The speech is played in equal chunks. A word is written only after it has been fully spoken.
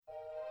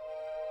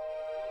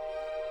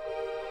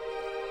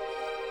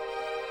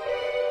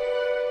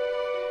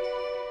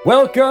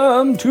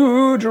Welcome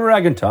to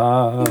Dragon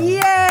Talk.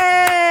 Yay!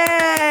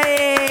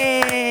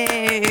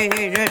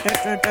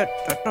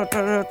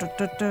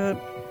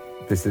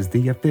 This is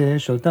the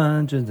official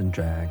Dungeons and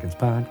Dragons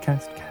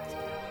podcast.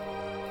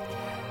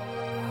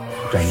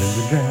 Dungeons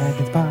and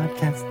Dragons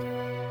podcast.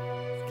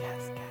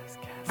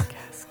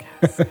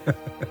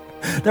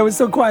 That was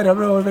so quiet. I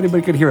don't know if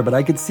anybody could hear it, but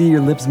I could see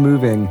your lips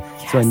moving,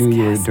 so I knew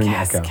you were doing the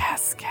echo.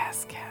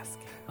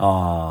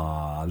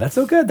 Aw, that's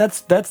so good.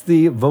 That's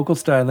the vocal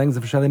stylings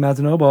of Shelley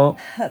Mazzanoble.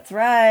 That's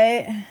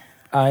right.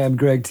 I am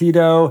Greg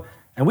Tito,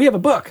 and we have a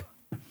book.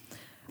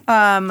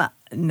 Not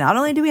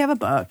only do we have a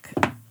book,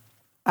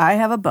 I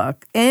have a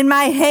book in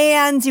my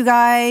hands, you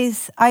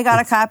guys. I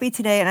got a copy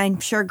today, and I'm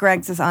sure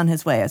Greg's is on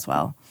his way as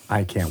well.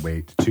 I can't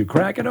wait to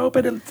crack it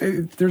open.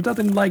 There's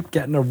nothing like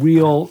getting a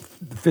real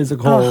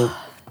physical,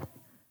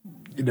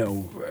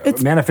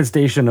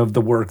 manifestation of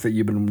the work that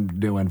you've been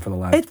doing for the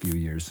last few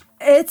years.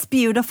 It's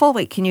beautiful.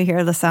 Wait, can you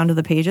hear the sound of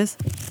the pages?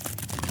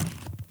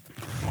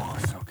 Oh,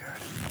 so good.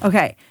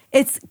 Okay.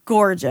 It's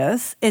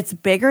gorgeous. It's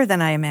bigger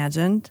than I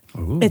imagined.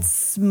 Ooh. It's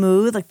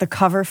smooth. Like the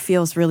cover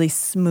feels really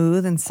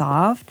smooth and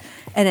soft,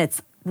 and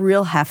it's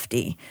real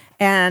hefty.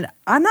 And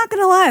I'm not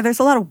going to lie, there's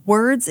a lot of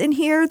words in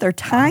here. They're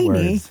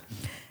tiny. Words.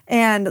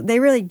 And they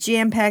really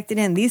jam-packed it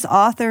in. These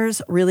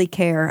authors really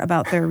care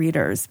about their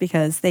readers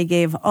because they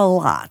gave a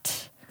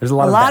lot. There's a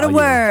lot of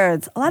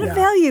words, a lot of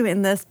value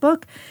in this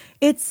book.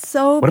 It's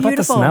so beautiful. What about the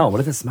beautiful. smell? What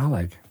does it smell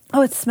like?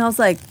 Oh, it smells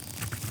like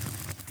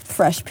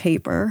fresh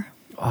paper.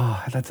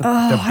 Oh, that's the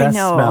best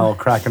smell,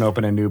 cracking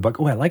open a new book.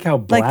 Oh, I like how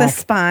black like the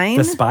spine.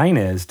 The spine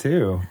is,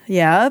 too.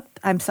 Yep.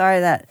 I'm sorry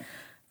that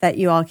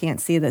you all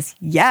can't see this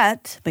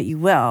yet, but you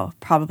will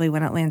probably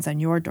when it lands on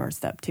your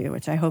doorstep, too,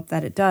 which I hope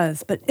that it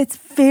does. But it's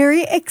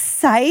very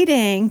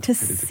exciting to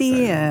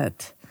see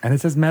it. And it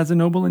says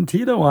Mazzanoble and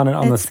Tito on it,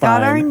 on the spine. It's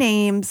got our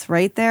names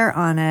right there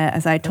on it.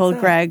 As I told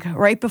Greg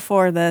right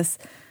before this,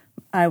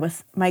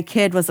 my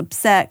kid was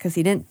upset because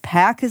he didn't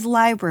pack his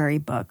library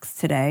books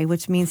today,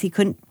 which means he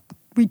couldn't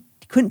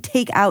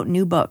take out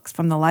new books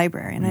from the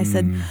library. And I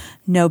said,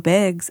 no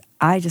bigs.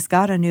 I just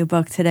got a new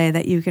book today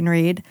that you can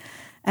read.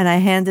 And I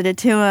handed it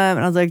to him, and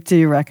I was like, do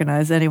you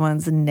recognize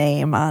anyone's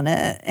name on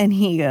it? And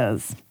he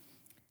goes,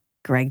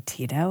 Greg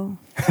Tito.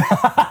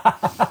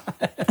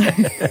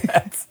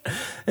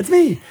 It's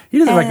me. He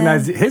doesn't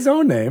recognize his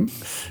own name.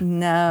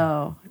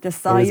 No.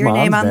 Just saw your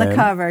name on the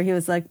cover. He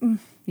was like,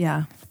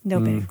 yeah, no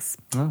bigs.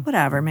 Oh.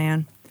 Whatever,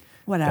 man.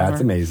 Whatever.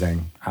 That's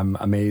amazing. I'm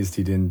amazed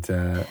he didn't,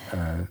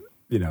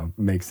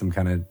 make some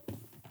kind of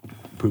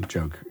poop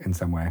joke in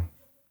some way.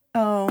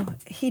 Oh,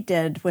 he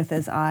did with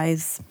his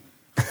eyes.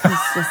 He's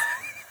just...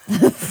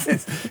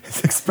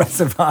 his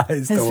expressive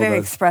eyes. His very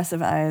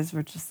expressive eyes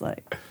were just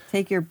like,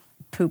 take your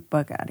poop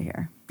book out of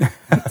here.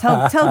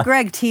 Tell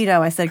Greg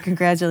Tito I said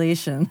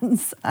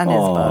congratulations on his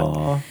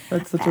book.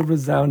 That's such a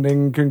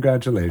resounding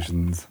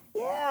congratulations.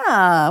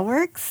 Yeah,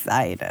 we're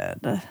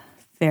excited.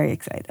 Very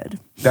excited.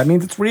 That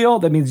means it's real.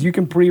 That means you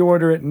can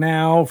pre-order it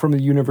now from the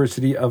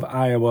University of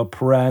Iowa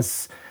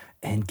Press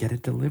and get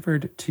it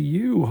delivered to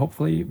you,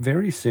 hopefully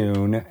very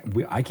soon.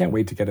 I can't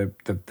wait to get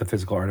the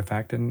physical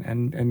artifact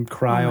and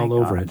cry all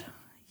over it.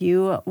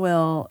 You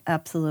will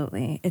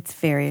absolutely. It's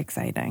very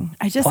exciting.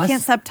 I just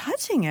can't stop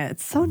touching it.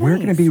 It's so nice. We're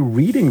going to be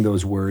reading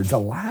those words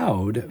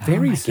aloud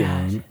very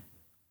soon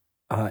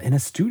in a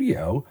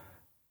studio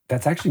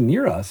that's actually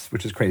near us,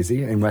 which is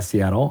crazy, in West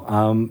Seattle.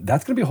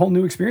 That's going to be a whole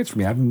new experience for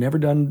me. I've never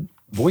done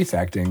voice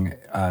acting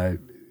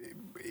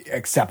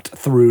except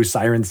through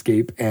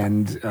Sirenscape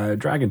and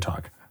Dragon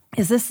Talk.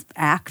 Is this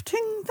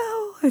acting,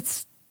 though?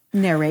 It's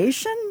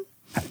narration?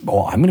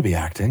 Well, I'm going to be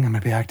acting. I'm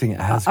going to be acting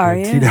as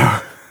Greg you? Tito.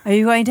 Are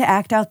you going to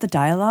act out the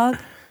dialogue?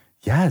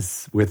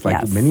 Yes, with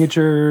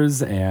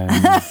miniatures and...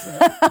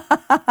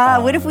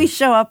 what if we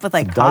show up with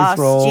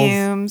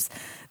costumes?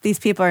 These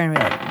people are going to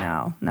be like,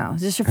 no.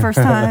 Is this your first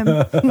time?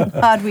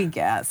 How'd we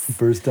guess?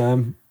 First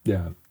time?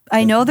 Yeah.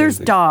 I know there's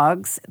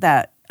dogs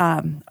that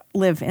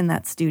live in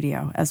that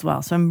studio as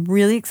well. So I'm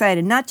really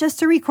excited, not just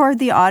to record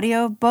the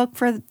audio book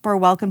for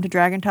Welcome to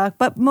Dragon Talk,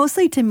 but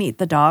mostly to meet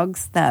the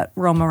dogs that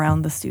roam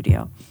around the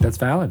studio. That's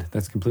valid.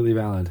 That's completely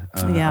valid.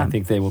 I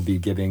think they will be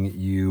giving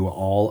you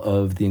all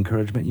of the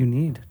encouragement you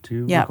need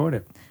to record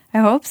it. I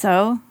hope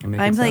so. I'm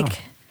going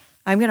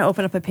to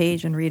open up a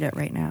page and read it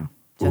right now.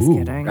 Just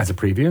kidding. As a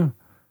preview?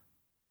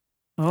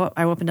 Oh,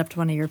 I opened up to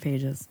one of your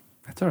pages.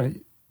 That's all right.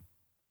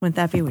 Wouldn't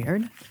that be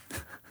weird?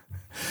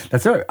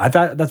 That's all right. I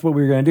thought that's what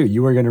we were going to do.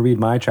 You were going to read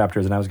my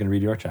chapters and I was going to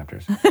read your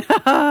chapters.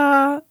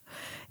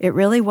 It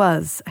really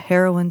was a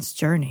heroine's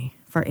journey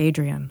for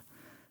Adrian.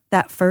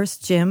 That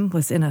first gym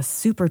was in a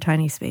super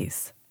tiny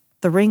space.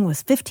 The ring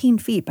was 15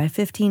 feet by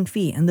 15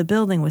 feet and the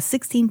building was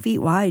 16 feet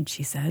wide,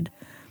 she said,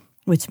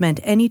 which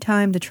meant any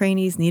time the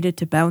trainees needed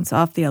to bounce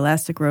off the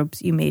elastic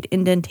ropes, you made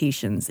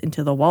indentations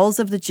into the walls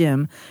of the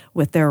gym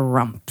with their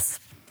rumps.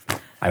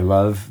 I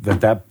love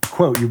that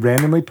quote you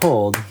randomly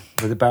pulled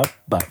was about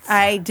butts.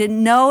 I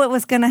didn't know it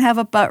was going to have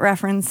a butt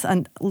reference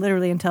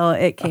literally until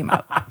it came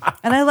out.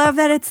 And I love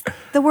that it's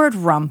the word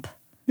rump.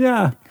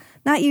 Yeah.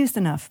 Not used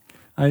enough.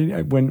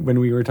 When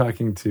we were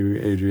talking to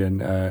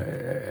Adrian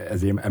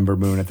as the Ember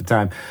Moon at the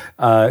time,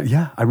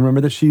 I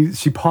remember that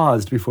she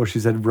paused before she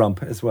said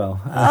rump as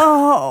well.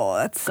 Oh,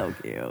 that's so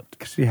cute.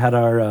 She had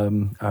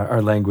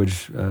our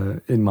language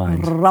in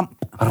mind. Rump.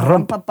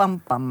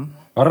 Rump-a-bum-bum.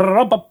 All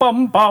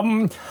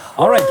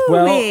right.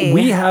 Well,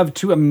 we have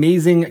two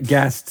amazing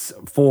guests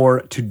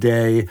for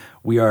today.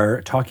 We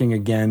are talking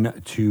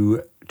again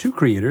to two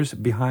creators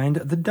behind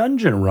the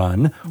Dungeon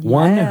Run.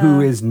 One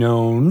who is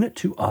known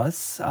to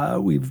us.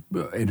 We've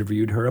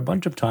interviewed her a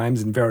bunch of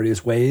times in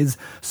various ways.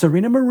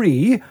 Serena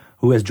Marie,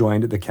 who has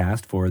joined the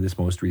cast for this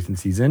most recent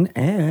season,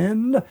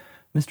 and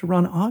Mr.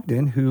 Ron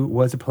Ogden, who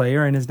was a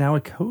player and is now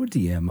a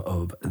co-DM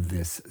of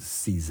this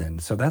season.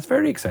 So that's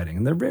very exciting,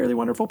 and they're really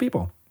wonderful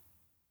people.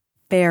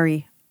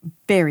 Very,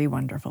 very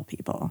wonderful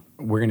people.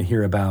 We're going to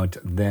hear about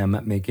them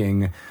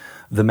making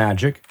the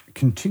magic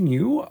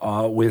continue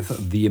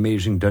with the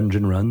amazing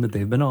Dungeon Run that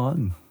they've been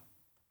on.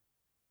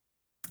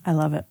 I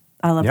love it.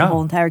 I love the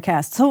whole entire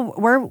cast. So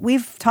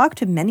we've talked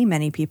to many,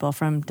 many people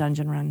from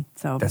Dungeon Run.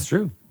 So that's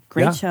true.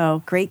 Great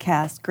show, great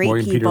cast, great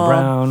Morgan, people. Peter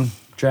Brown,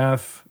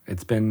 Jeff.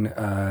 It's been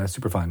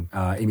super fun.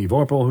 Amy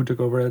Vorpal, who took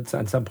over at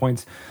some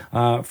points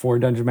for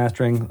Dungeon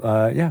Mastering.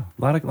 A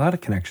lot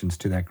of connections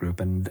to that group,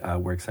 and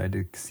we're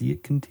excited to see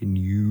it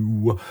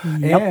continue.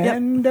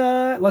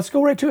 Let's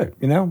go right to it.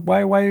 You know,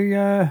 why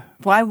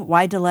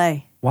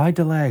delay? Why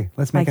delay?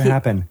 Let's make it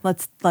happen.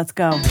 Let's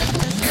go.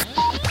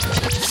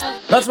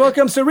 Let's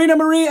welcome Serena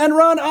Marie and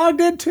Ron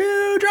Ogden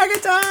to Dragon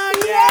Talk.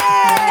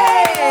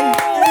 Yay!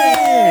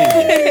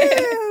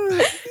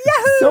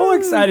 So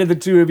excited the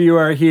two of you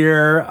are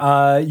here.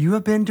 You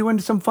have been doing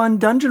some fun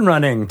dungeon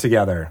running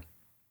together.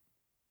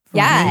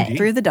 Yeah.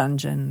 Through the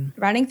dungeon.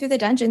 Running through the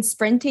dungeon,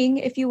 sprinting,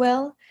 if you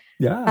will.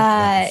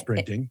 Yeah.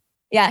 Sprinting.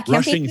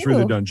 Rushing through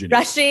the dungeon.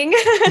 Rushing.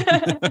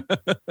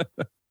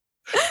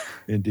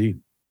 Indeed.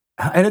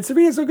 And it's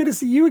Serena, so good to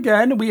see you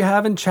again. We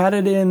haven't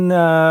chatted in,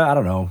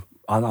 on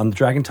the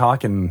Dragon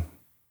Talk in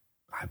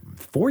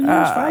 4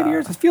 years, 5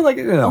 years. I feel like,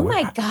 oh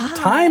my God.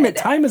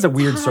 Time is a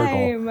weird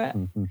circle.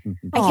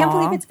 I can't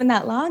believe it's been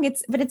that long.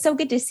 But it's so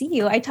good to see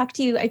you. I talk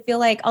to you, I feel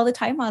like, all the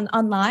time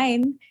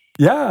online.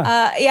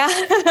 Yeah.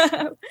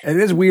 It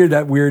is weird,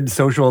 that weird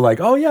social,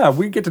 like, oh yeah,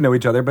 we get to know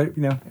each other, but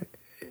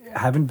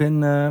haven't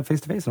been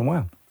face to face in a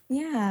while.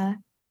 Yeah.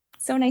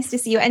 So nice to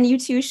see you. And you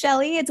too,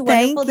 Shelly. It's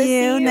wonderful to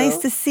see you. Nice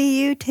to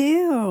see you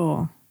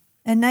too.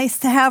 And nice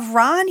to have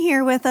Ron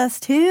here with us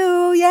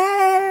too.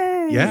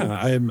 Yay!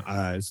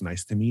 Yeah, it's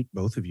nice to meet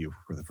both of you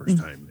for the first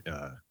time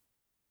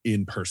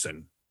in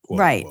person.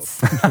 Right.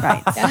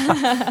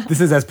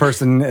 This is as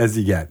person as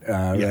you get,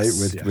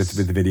 yes, right? With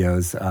the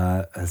videos.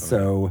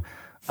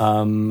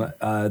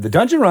 The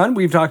Dungeon Run,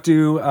 we've talked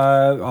to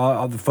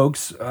all the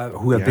folks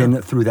who have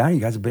been through that. You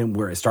guys have been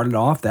where it started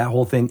off, that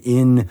whole thing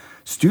in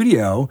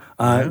studio,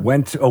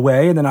 went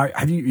away, and then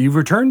you've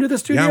returned to the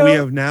studio? Yeah, we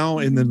have now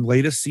in the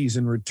latest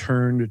season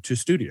returned to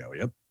studio.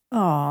 Yep.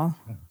 Oh,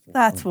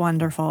 that's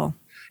wonderful.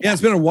 Yeah,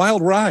 it's been a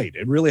wild ride.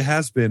 It really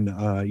has been,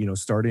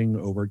 starting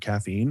over at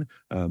Caffeine.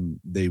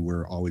 They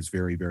were always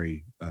very,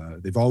 very,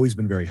 they've always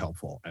been very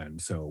helpful. And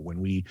so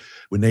when they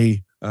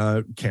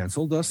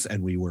canceled us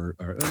and we were,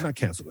 not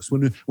canceled us,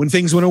 when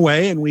things went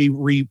away and we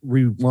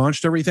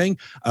relaunched everything,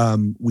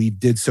 we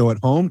did so at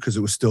home because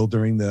it was still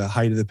during the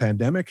height of the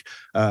pandemic.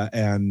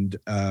 And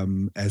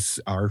as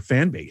our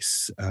fan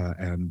base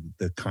and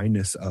the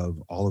kindness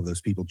of all of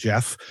those people,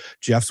 Jeff's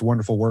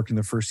wonderful work in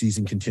the first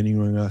season,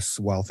 continuing us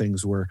while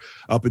things were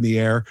up in the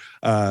air,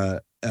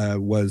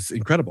 was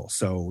incredible.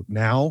 So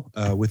now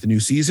with the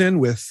new season,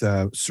 with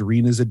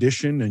Serena's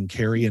addition, and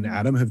Carrie and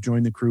Adam have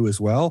joined the crew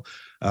as well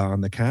on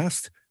the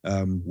cast,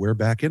 we're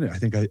back in it. I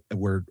think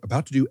we're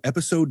about to do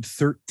episode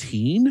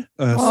 13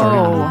 starting in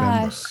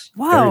November.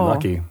 Wow. Very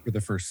lucky.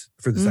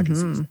 For the second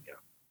season. Yeah.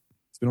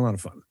 It's been a lot of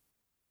fun.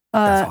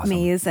 That's awesome.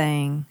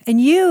 Amazing. And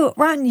you,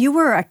 Ron, you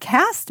were a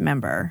cast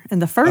member in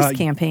the first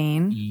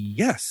campaign.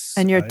 Yes.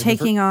 And you're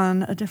taking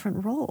on a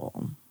different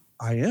role.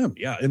 I am,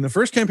 yeah. In the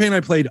first campaign,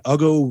 I played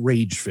Uggo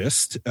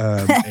Ragefist.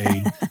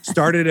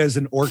 Started as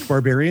an orc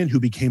barbarian who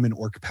became an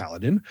orc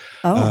paladin.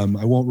 I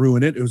won't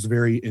ruin it. It was a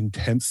very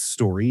intense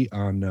story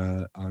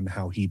on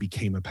how he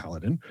became a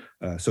paladin.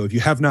 So if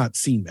you have not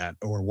seen that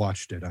or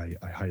watched it, I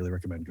highly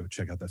recommend go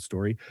check out that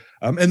story.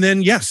 And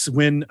then, yes,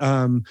 when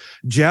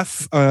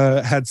Jeff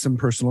had some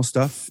personal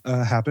stuff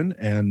happen,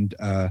 and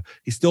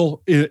he's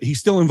still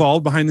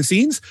involved behind the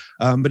scenes,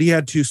 but he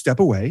had to step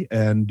away.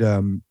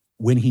 And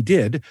when he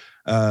did,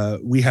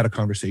 we had a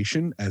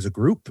conversation as a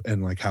group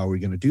and like, how are we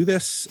going to do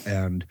this?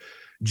 And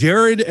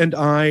Jared and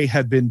I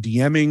had been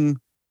DMing.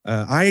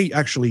 I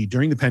actually,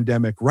 during the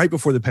pandemic, right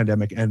before the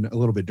pandemic and a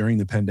little bit during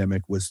the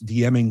pandemic, was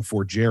DMing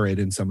for Jared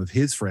and some of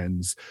his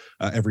friends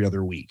every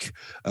other week,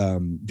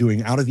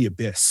 doing Out of the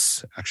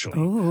Abyss, actually.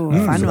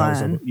 Ooh, fun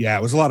one.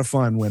 It was a lot of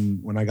fun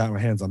when I got my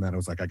hands on that. I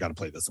was like, I got to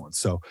play this one.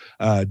 So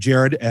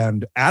Jared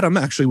and Adam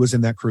actually was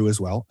in that crew as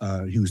well,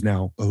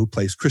 who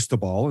plays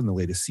Cristobal in the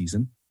latest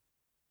season.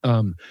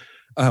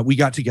 we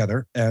got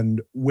together.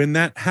 And when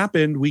that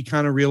happened, we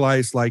kind of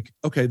realized like,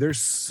 okay, there's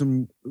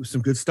some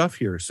good stuff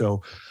here.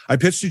 So I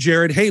pitched to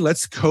Jared, hey,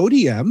 let's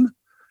co-DM.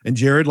 And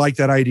Jared liked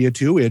that idea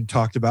too. We had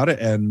talked about it.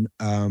 And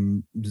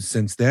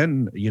since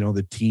then,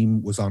 the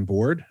team was on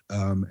board.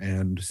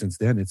 And since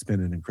then, it's been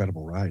an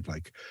incredible ride.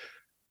 Like,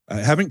 I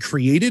haven't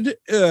created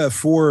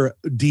for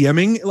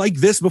DMing like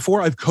this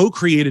before. I've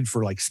co-created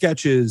for like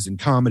sketches and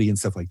comedy and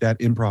stuff like that,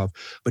 improv,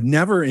 but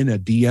never in a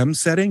DM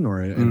setting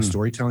or in a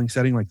storytelling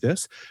setting like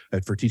this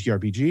for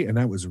TTRPG. And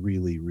that was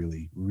really,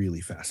 really,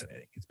 really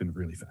fascinating. It's been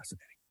really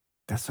fascinating.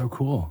 That's so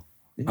cool.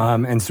 Yeah.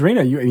 And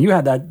Serena, you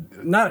had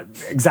that not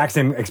exact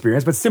same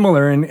experience, but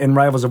similar in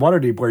Rivals of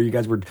Waterdeep, where you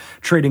guys were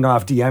trading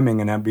off DMing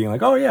and that being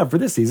like, oh yeah, for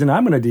this season,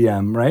 I'm going to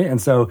DM, right? And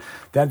so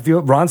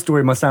Ron's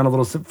story must sound a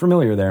little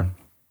familiar there.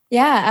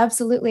 Yeah,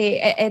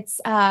 absolutely.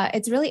 It's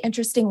really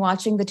interesting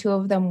watching the two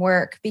of them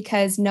work,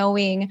 because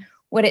knowing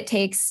what it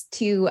takes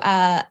to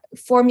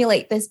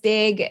formulate this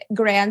big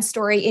grand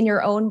story in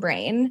your own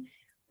brain,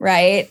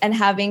 right? And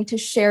having to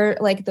share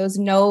like those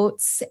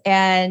notes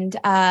and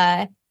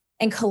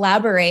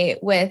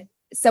collaborate with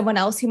someone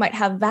else who might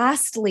have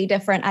vastly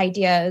different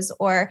ideas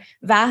or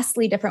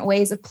vastly different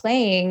ways of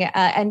playing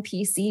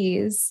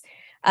NPCs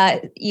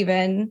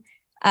even.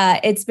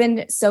 It's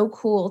been so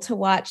cool to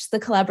watch the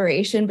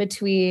collaboration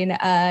between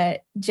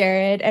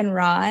Jared and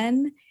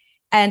Ron.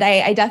 And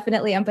I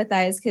definitely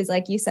empathize because,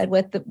 like you said,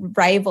 with the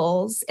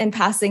Rivals and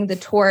passing the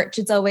torch,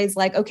 it's always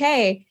like,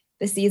 okay,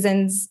 the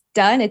season's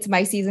done. It's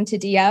my season to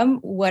DM.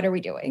 What are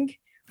we doing?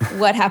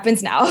 What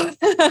happens now?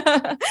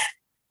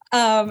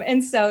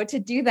 And so to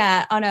do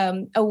that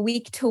on a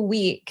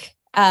week-to-week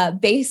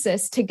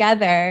basis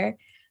together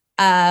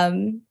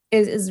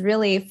is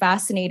really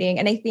fascinating.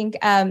 And I think,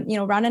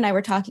 Ron and I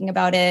were talking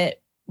about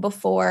it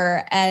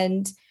before,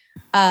 and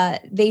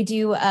they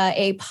do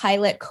a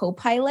pilot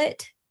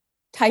co-pilot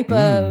type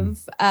of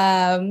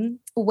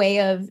way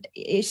of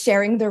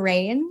sharing the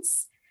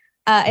reins.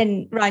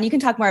 And Ron, you can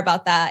talk more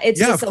about that. It's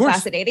just so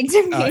fascinating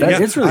to me.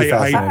 It's really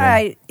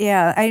fascinating.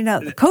 I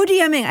know.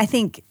 Co-DMing, I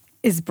think,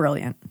 is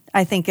brilliant.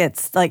 I think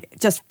it's like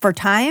just for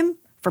time,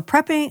 for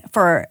prepping,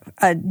 for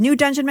new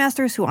dungeon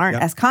masters who aren't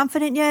as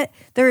confident yet.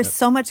 There is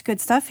so much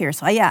good stuff here.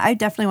 So I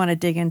definitely want to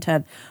dig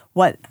into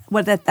what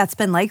that's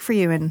been like for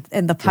you in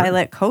the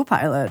pilot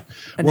co-pilot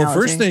analogy. Well,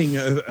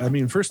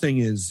 first thing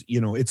is,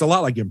 it's a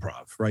lot like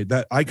improv, right?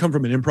 That I come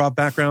from an improv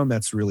background.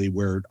 That's really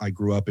where I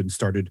grew up and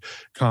started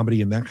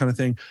comedy and that kind of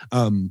thing.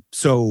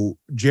 So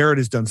Jared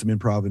has done some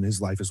improv in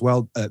his life as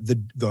well. The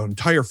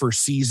entire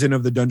first season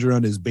of the Dungeon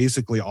Run is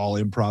basically all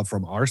improv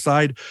from our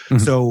side. Mm-hmm.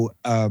 So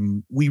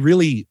we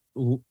really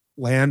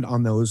land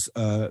on those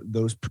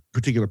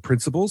particular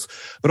principles,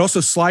 but also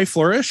Sly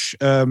Flourish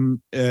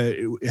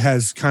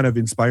has kind of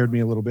inspired me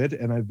a little bit,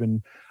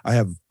 and I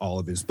have all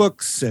of his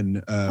books,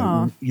 and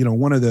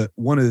one of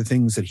the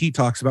things that he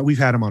talks about, we've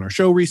had him on our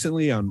show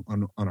recently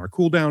on our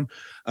cool down.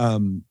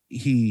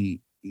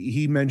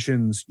 He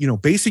mentions,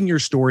 basing your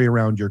story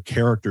around your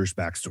characters'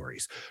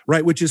 backstories,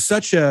 right? Which is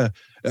such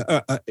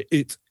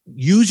it's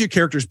use your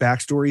characters'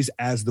 backstories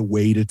as the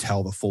way to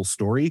tell the full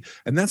story.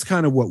 And that's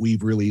kind of what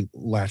we've really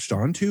latched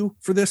onto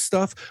for this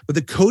stuff. But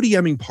the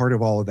co-DMing part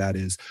of all of that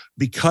is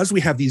because we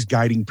have these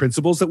guiding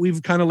principles that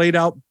we've kind of laid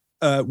out,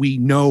 we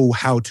know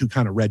how to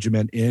kind of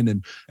regiment in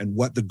and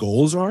what the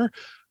goals are.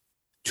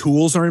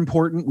 Tools are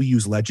important. We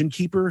use Legend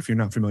Keeper. If you're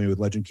not familiar with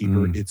Legend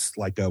Keeper, it's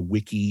like a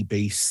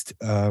wiki-based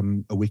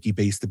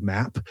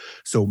map.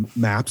 So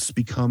maps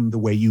become the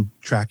way you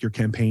track your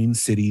campaign,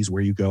 cities,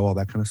 where you go, all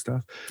that kind of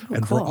stuff.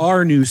 And cool. For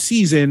our new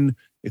season,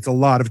 it's a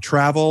lot of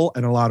travel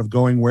and a lot of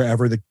going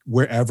wherever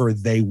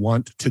they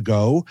want to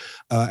go.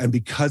 And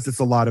because it's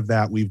a lot of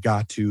that, we've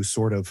got to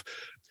sort of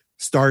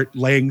start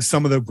laying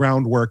some of the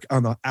groundwork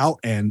on the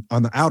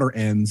outer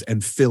ends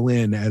and fill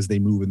in as they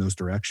move in those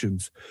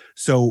directions.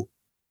 So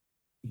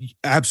you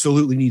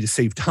absolutely need to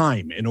save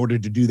time in order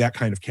to do that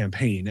kind of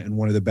campaign. And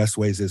one of the best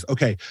ways is,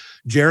 okay,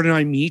 Jared and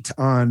I meet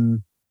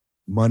on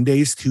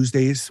Mondays,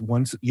 Tuesdays,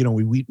 once,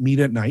 we meet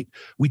at night.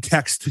 We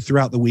text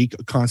throughout the week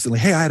constantly.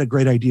 Hey, I had a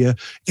great idea.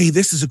 Hey,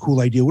 this is a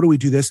cool idea. What do we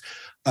do this?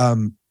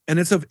 And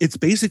it's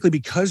basically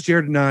because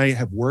Jared and I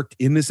have worked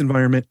in this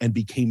environment and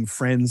became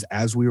friends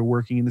as we were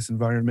working in this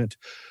environment.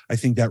 I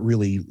think that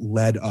really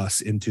led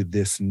us into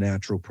this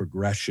natural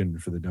progression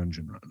for the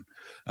Dungeon Run.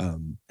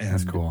 And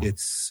that's cool.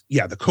 It's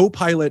the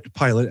co-pilot,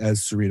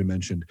 as Serena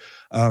mentioned,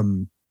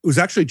 it was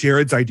actually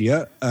Jared's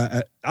idea.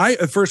 I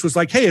at first was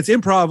like, hey, it's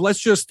improv. Let's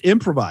just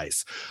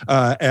improvise.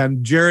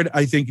 And Jared,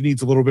 I think,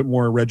 needs a little bit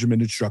more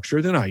regimented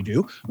structure than I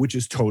do, which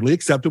is totally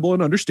acceptable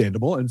and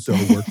understandable. And so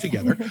we work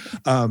together.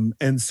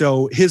 And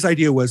so his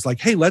idea was like,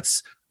 hey,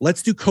 let's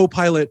do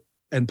co-pilot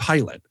and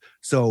pilot.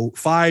 So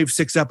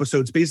 5-6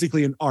 episodes,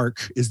 basically an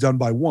arc is done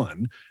by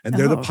one, and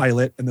they're the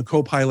pilot, and the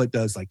co-pilot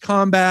does like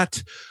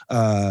combat,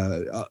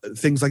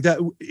 things like that.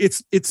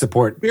 It's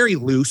support, very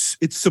loose.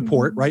 It's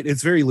support, right?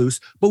 It's very loose,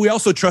 but we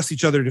also trust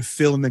each other to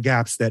fill in the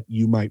gaps that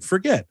you might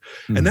forget.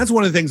 And that's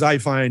one of the things I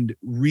find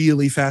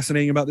really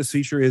fascinating about this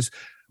feature is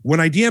when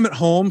I DM at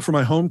home for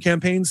my home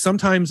campaigns,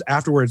 sometimes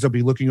afterwards I'll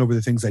be looking over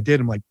the things I did.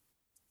 I'm like,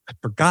 I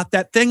forgot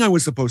that thing I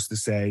was supposed to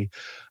say.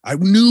 I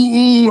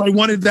knew I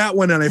wanted that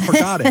one and I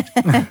forgot it.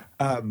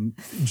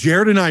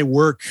 Jared and I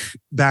work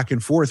back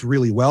and forth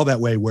really well that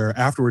way, where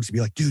afterwards he'd be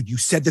like, dude, you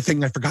said the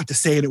thing I forgot to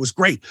say and it was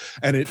great.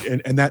 And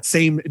that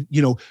same,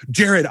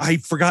 Jared, I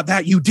forgot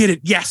that, you did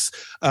it. Yes.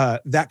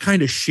 That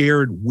kind of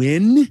shared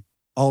win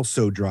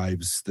also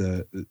drives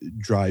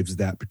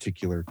that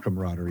particular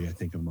camaraderie, I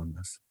think, among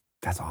us.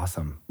 That's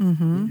awesome.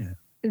 Mm-hmm. Yeah.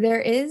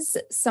 There is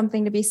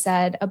something to be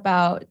said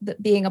about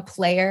being a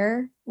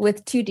player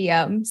with two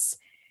DMs,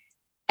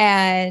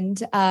 and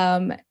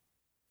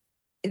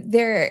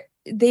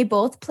they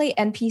both play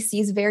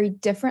NPCs very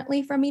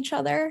differently from each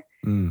other.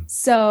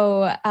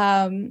 So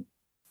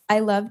I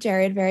love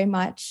Jared very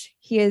much.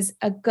 He is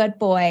a good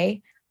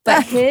boy,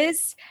 but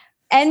his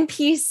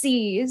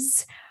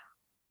NPCs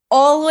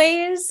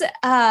always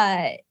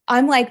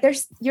I'm like,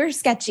 you're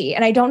sketchy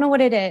and I don't know what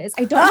it is.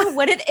 I don't know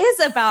what it is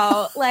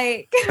about.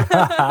 Like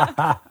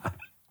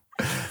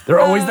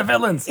they're always the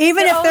villains.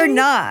 Even if they're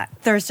not,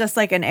 there's just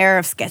like an air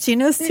of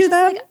sketchiness to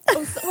them.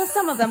 Well,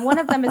 some of them. One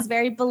of them is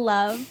very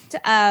beloved.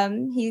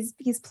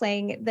 He's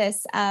playing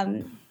this.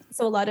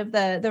 So a lot of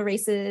the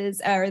races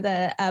or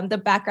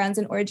the backgrounds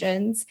and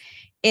origins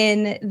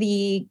in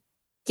the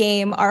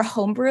game are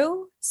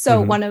homebrew.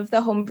 So one of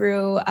the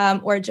homebrew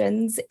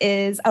origins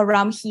is a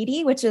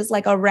Ramhidi, which is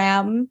like a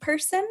ram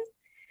person,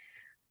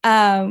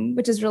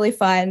 which is really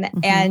fun.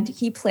 And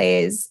he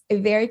plays a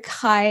very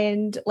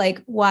kind,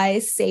 like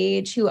wise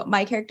sage who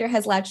my character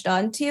has latched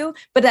onto,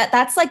 but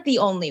that's like the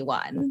only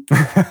one.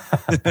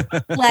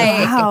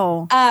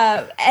 Wow.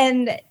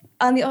 And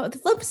on the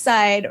flip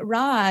side,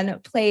 Ron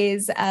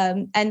plays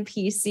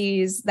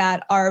NPCs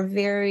that are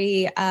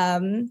very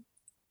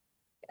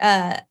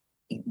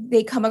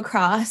they come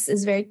across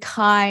as very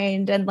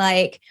kind and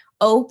like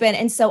open.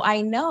 And so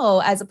I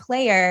know as a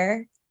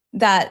player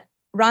that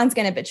Ron's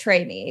going to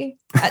betray me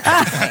at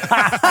some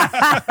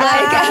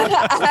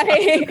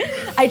point.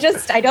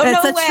 I don't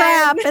know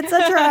when. It's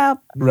a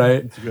trap.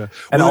 Right.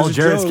 And all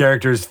Jared's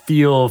characters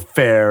feel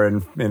fair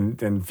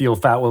and feel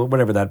fat. Well,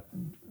 whatever that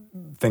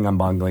thing I'm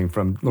bungling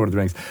from Lord of the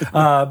Rings.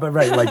 But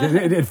right, like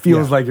it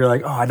feels like you're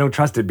like, oh, I don't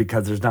trust it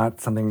because there's not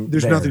something.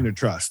 There's there. nothing to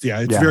trust. Yeah,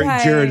 it's very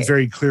Jared is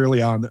very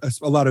clearly on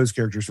a lot of his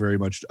characters are very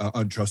much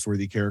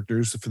untrustworthy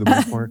characters for the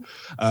most part.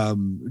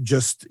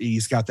 Just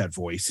he's got that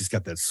voice. He's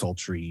got that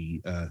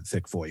sultry,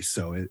 thick voice.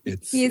 So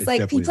it's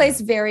like he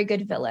plays very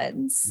good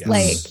villains. Yes.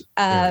 Like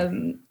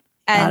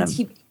and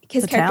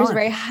his character is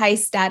very high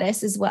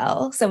status as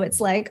well. So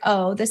it's like,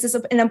 oh, this is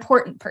an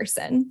important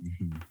person.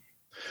 Mm-hmm.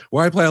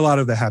 Well, I play a lot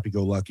of the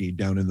happy-go-lucky,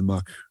 down in the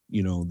muck,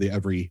 the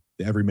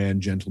everyman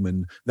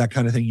gentleman, that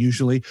kind of thing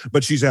usually.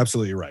 But she's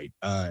absolutely right,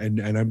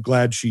 and I'm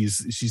glad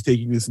she's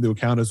taking this into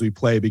account as we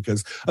play,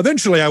 because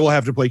eventually I will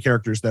have to play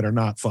characters that are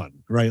not fun,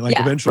 right? Like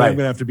eventually I'm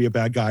going to have to be a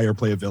bad guy or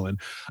play a villain,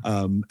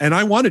 and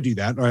I want to do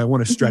that, or I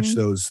want to stretch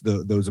those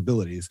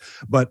abilities.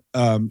 But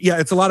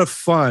it's a lot of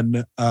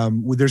fun.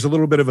 There's a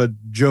little bit of a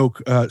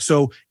joke.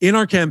 So in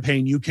our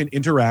campaign, you can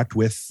interact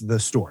with the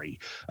story,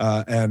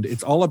 and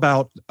it's all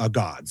about the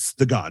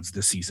gods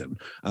this season.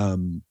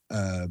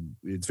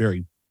 It's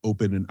very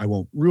open, and I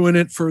won't ruin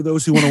it for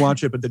those who want to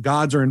watch it, but the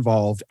gods are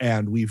involved,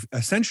 and we've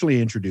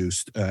essentially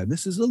introduced, and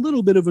this is a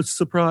little bit of a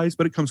surprise,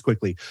 but it comes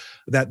quickly,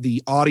 that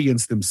the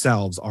audience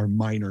themselves are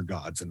minor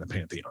gods in the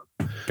pantheon.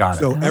 Got it.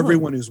 So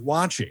everyone who's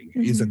watching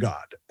is a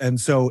god. And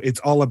so it's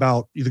all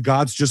about the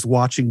gods just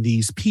watching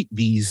these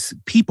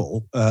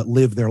people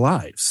live their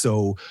lives.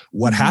 So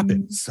what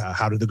happens?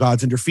 How do the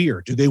gods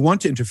interfere? Do they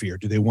want to interfere?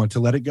 Do they want to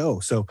let it go?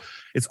 So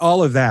it's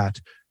all of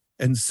that.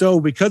 And so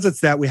because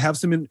it's that, we have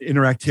some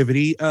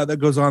interactivity that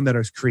goes on that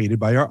is created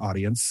by our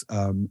audience.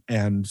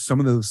 And some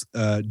of those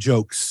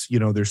jokes,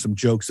 there's some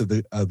jokes of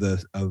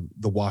the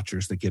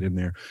watchers that get in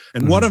there.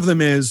 And one of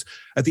them is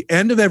at the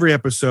end of every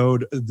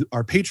episode,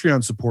 our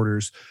Patreon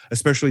supporters,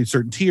 especially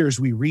certain tiers,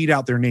 we read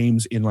out their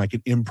names in like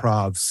an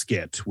improv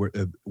skit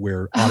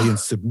where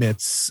audience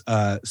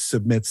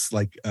submits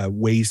like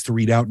ways to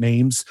read out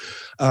names.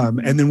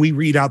 And then we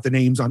read out the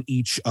names on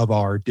each of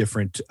our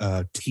different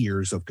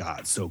tiers of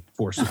gods. So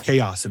Force of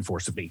Chaos and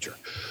Force of Nature.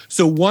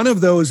 So one of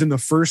those in the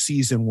first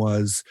season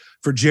was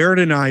for Jared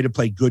and I to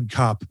play good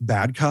cop,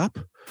 bad cop.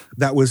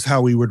 That was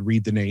how we would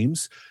read the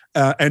names.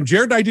 And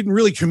Jared and I didn't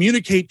really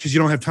communicate because you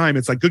don't have time.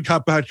 It's like good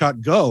cop, bad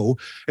cop, go.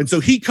 And so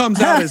he comes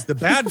out as the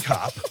bad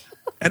cop.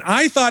 And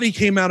I thought he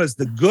came out as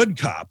the good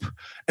cop.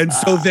 And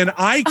so then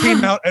I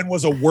came out and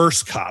was a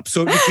worse cop.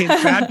 So it became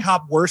bad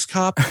cop, worse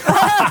cop.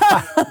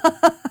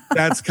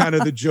 That's kind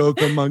of the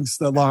joke amongst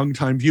the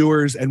longtime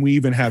viewers. And we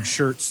even have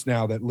shirts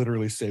now that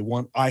literally say,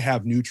 I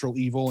have neutral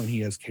evil and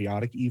he has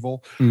chaotic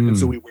evil. And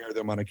so we wear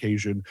them on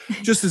occasion,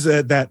 just as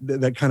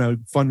that kind of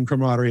fun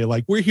camaraderie.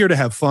 Like, we're here to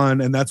have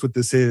fun, and that's what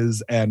this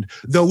is. And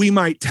though we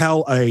might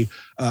tell a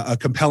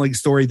compelling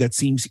story that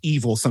seems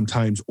evil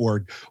sometimes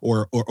or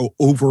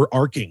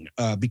overarching,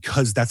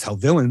 because that's how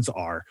villains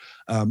are,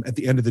 at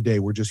the end of the day,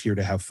 we're just here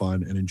to have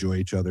fun and enjoy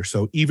each other.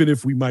 So even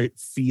if we might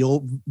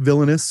feel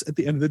villainous at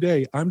the end of the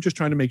day, I'm just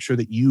trying to make sure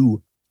that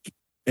you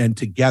and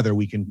together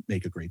we can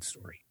make a great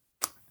story.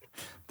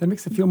 That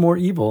makes it feel more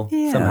evil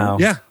somehow.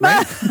 Yeah,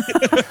 right?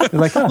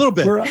 Like, a little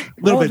bit. We're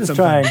all just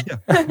trying.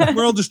 Yeah.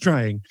 We're all just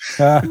trying.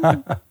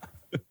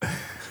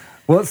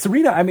 Well,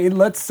 Serena, I mean,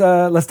 let's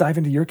dive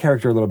into your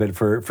character a little bit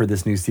for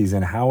this new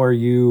season. How are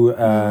you,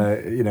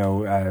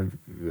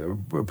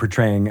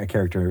 portraying a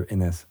character in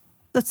this?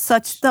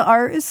 The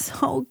art is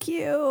so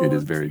cute. It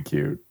is very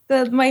cute.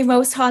 My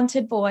most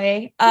haunted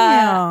boy.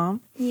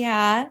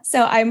 Yeah.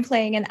 So I'm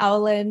playing an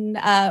Owlin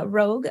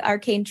rogue,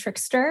 arcane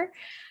trickster,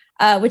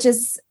 which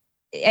is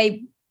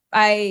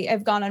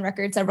I've gone on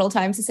record several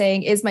times as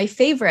saying is my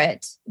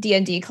favorite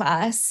D&D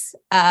class.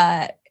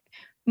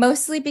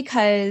 Mostly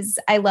because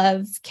I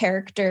love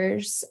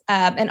characters,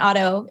 and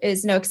Otto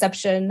is no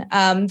exception,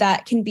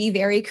 that can be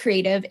very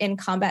creative in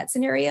combat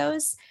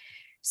scenarios.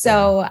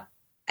 So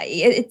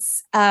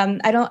it's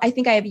I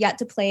think I have yet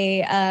to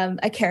play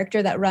a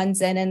character that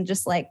runs in and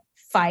just like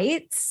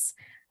fights.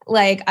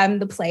 Like, I'm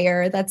the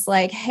player that's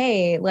like,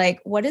 hey, like,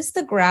 what is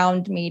the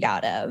ground made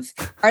out of?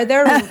 Are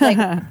there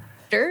like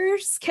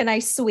can I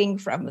swing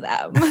from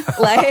them?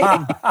 Like,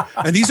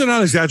 and these are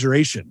not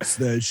exaggerations.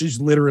 She's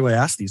literally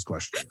asked these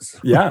questions.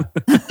 Yeah.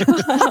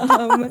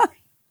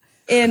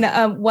 In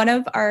one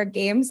of our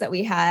games that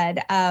we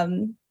had,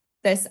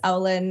 this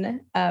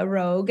Owlin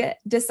rogue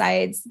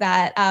decides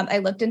that I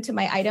looked into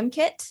my item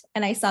kit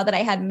and I saw that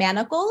I had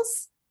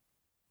manacles.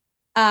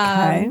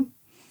 And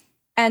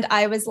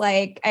I was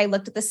like, I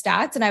looked at the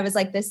stats and I was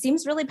like, this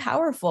seems really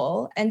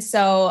powerful. And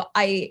so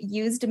I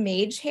used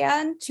Mage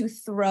Hand to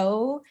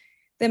throw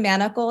the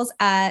manacles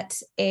at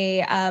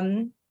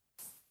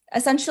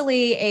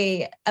essentially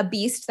a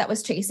beast that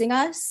was chasing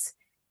us,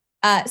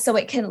 so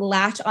it can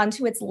latch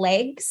onto its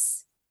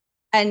legs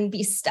and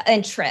be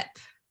and trip.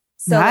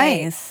 So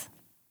nice.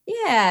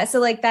 So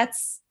like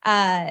that's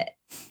how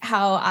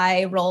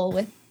I roll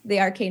with the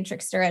arcane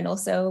trickster and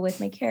also with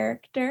my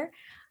character.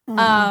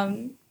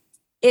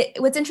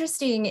 What's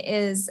interesting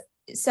is,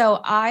 so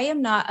I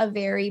am not a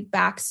very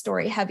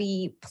backstory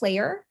heavy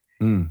player.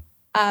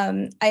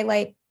 I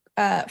like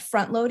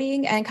front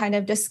loading and kind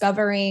of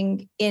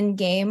discovering in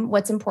game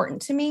what's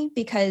important to me,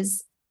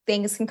 because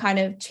things can kind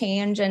of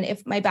change. And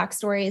if my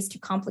backstory is too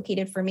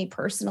complicated for me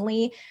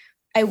personally,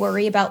 I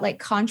worry about like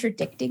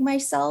contradicting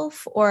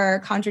myself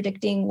or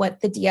contradicting what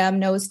the DM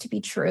knows to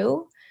be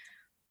true.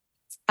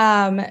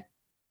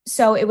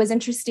 So it was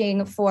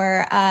interesting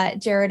for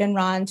Jared and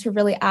Ron to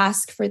really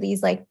ask for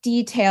these like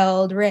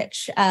detailed,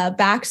 rich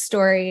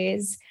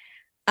backstories.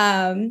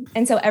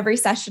 And so every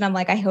session I'm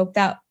like, I hope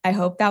that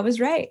was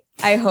right.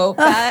 I hope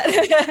that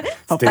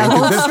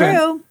holds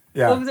true.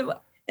 Yeah.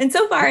 And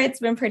so far it's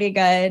been pretty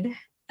good.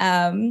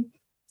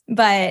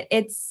 But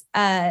it's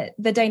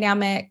the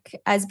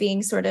dynamic as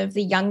being sort of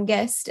the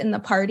youngest in the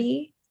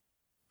party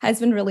has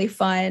been really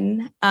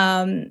fun.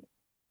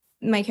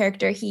 My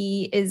character,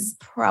 he is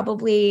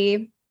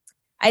probably,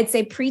 I'd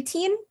say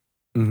preteen.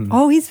 Mm-hmm.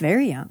 Oh, he's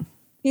very young.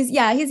 He's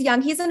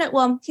young. He's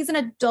an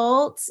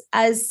adult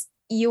as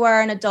you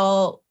are an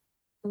adult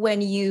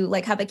when you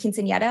like have a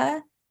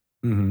quinceañera.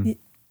 Mm-hmm.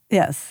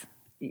 Yes.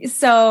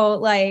 So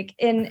like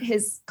in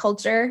his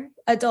culture,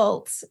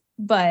 adult,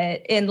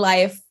 but in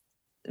life,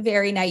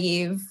 very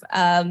naive,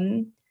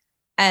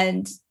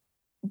 and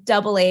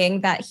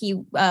doubling that he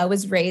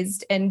was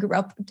raised and grew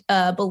up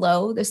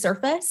below the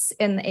surface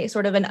in a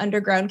sort of an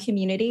underground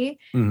community.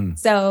 Mm-hmm.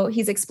 So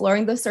he's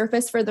exploring the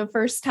surface for the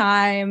first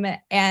time,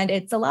 and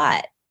it's a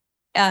lot.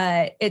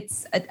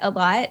 It's a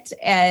lot.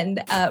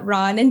 And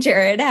Ron and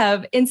Jared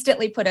have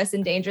instantly put us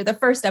in danger. The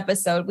first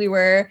episode, we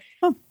were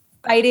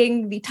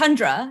fighting the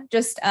tundra,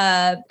 just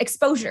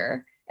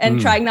exposure,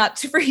 and trying not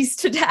to freeze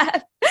to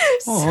death.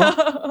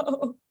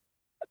 So,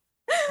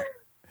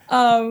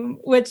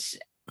 which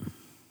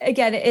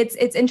again,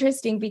 it's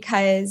interesting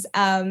because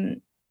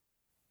the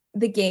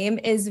game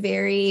is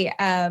very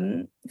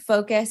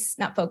focused.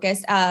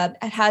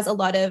 It has a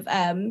lot of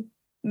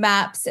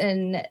maps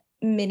and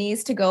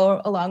minis to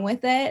go along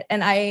with it,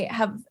 and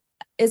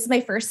it's my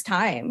first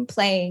time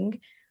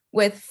playing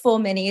with full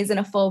minis and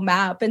a full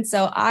map, and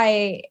so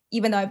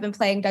even though I've been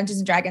playing Dungeons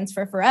and Dragons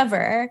for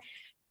forever,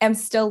 am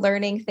still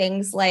learning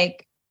things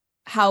like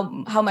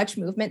how much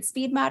movement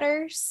speed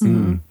matters.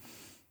 Mm-hmm.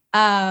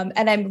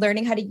 And I'm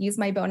learning how to use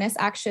my bonus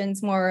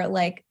actions more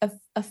like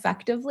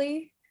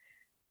effectively.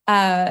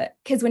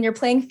 Because when you're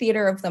playing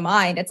theater of the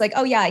mind, it's like,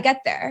 oh yeah, I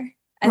get there.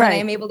 And then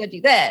I'm able to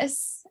do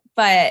this.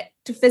 But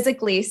to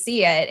physically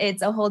see it,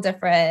 it's a whole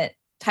different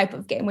type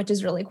of game, which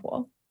is really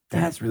cool.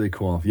 That's really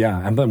cool.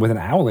 Yeah. And then with an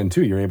Owlin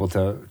too, you're able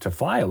to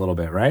fly a little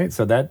bit, right?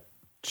 So that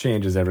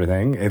changes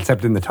everything,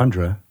 except in the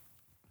tundra.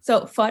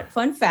 So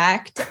fun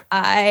fact,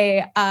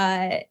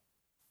 I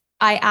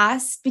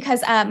asked,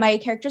 because my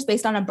character's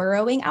based on a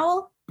burrowing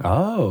owl.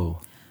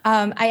 Oh.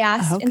 I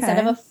asked instead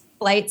of a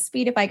flight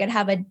speed if I could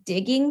have a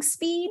digging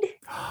speed.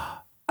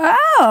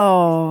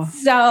 Oh.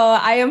 So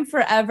I am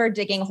forever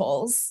digging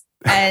holes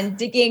and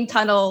digging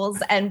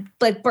tunnels and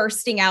like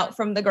bursting out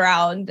from the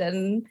ground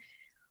and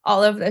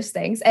all of those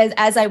things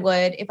as I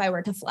would if I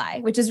were to fly,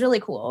 which is really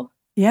cool.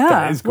 Yeah.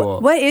 That is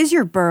cool. What is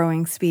your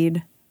burrowing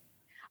speed?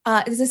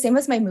 It's the same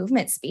as my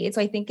movement speed. So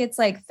I think it's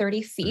like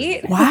 30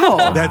 feet.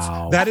 Wow.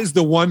 That is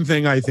the one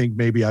thing I think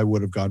maybe I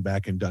would have gone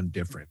back and done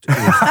different.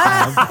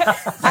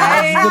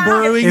 The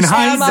burrowing In speed,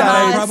 hindsight,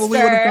 I probably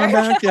would have gone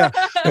back. Yeah.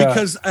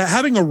 Because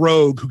having a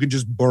rogue who can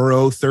just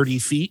burrow 30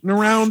 feet and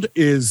around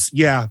is,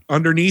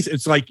 underneath.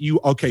 It's like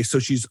so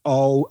she's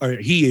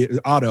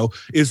Otto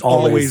is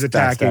always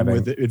attacking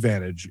with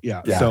advantage.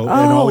 Yeah. So,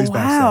 and always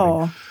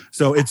backstabbing.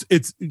 So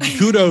it's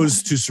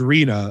kudos to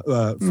Serena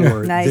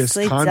for this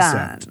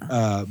concept.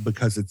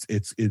 Because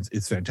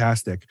it's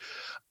fantastic.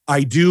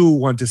 I do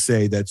want to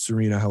say that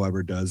Serena,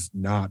 however, does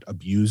not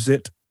abuse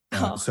it.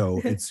 So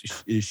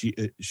she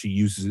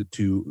uses it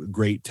to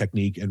great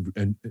technique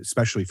and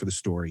especially for the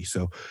story.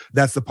 So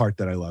that's the part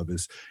that I love,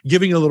 is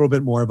giving a little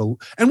bit more of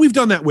and we've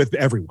done that with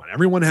everyone.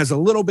 Everyone has a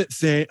little bit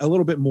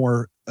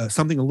more,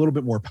 something a little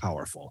bit more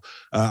powerful.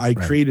 I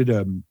created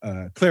a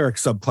cleric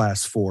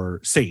subclass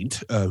for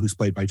Saint, who's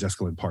played by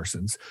Jessica Lynn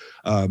Parsons,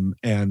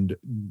 and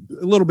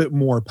a little bit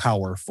more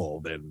powerful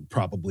than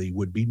probably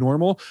would be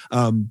normal.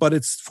 But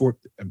it's for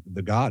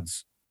the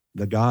gods.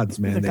 The gods,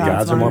 man. The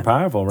gods are more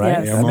powerful, right?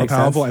 Yes. They're more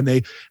powerful, and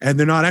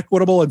they're not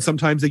equitable. And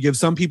sometimes they give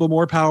some people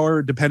more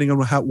power depending on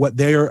what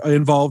they are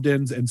involved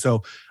in. And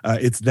so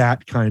it's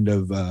that kind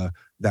of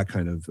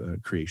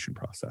creation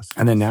process.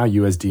 And then now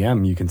you as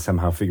DM, you can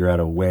somehow figure out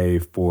a way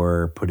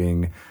for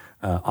putting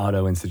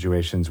Otto in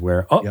situations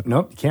where,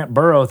 nope, you can't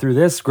burrow through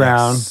this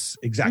ground. Yes,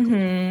 exactly.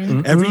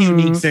 Mm-hmm. Every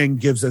unique thing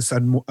gives us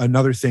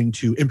another thing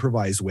to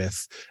improvise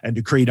with and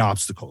to create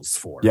obstacles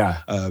for.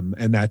 Yeah.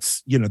 And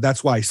that's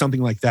why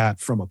something like that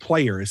from a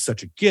player is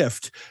such a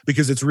gift,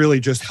 because it's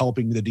really just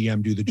helping the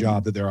DM do the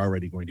job that they're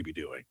already going to be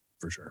doing,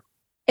 for sure.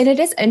 And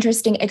it is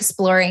interesting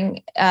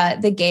exploring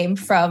the game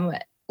from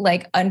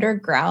like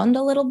underground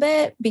a little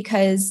bit,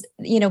 because,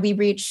 we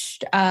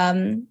reached,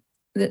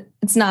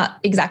 it's not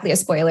exactly a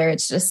spoiler.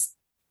 It's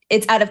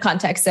out of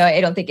context. So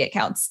I don't think it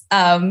counts.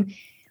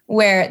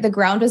 Where the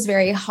ground was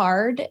very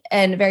hard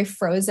and very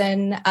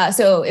frozen.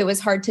 So it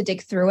was hard to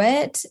dig through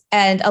it.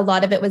 And a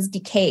lot of it was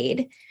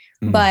decayed.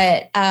 Mm.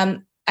 But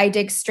I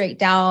dig straight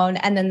down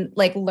and then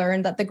like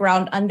learned that the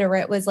ground under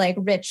it was like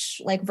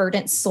rich, like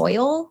verdant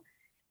soil.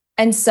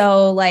 And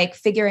so like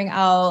figuring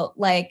out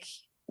like,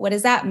 what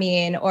does that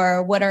mean?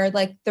 Or what are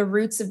like the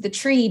roots of the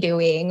tree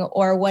doing?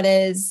 Or what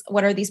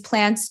are these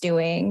plants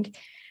doing?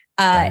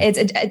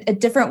 It's a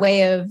different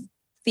way of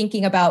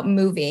thinking about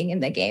moving in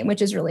the game, which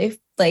is really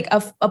like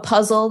a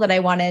puzzle that I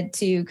wanted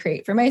to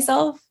create for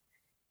myself.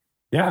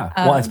 Yeah.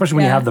 Well, especially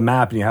when you have the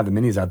map and you have the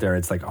minis out there,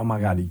 it's like, oh my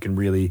God, you can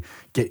really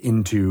get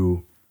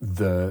into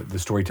the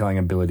storytelling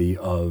ability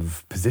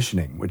of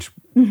positioning, which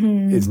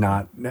is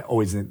not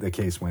always the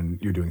case when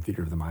you're doing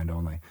theater of the mind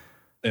only.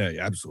 Yeah,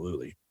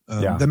 absolutely.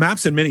 The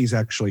maps and minis,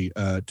 actually,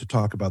 to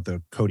talk about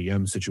the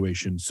CODM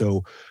situation.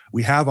 So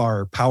we have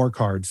our power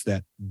cards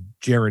that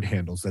Jared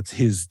handles. That's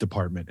his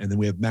department. And then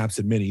we have maps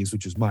and minis,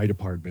 which is my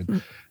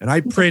department. And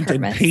I print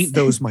and paint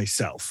those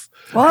myself.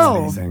 Whoa.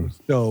 Amazing.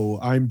 So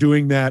I'm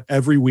doing that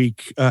every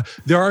week.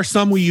 There are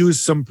some we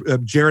use.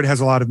 Jared has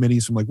a lot of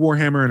minis from like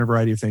Warhammer and a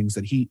variety of things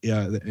that he,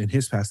 in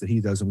his past that he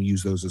does, and we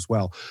use those as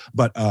well.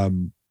 But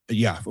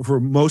for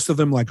most of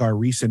them, like our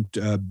recent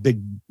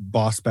big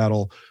boss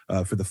battle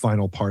for the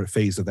final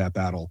phase of that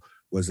battle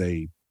was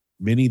a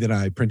mini that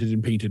I printed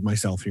and painted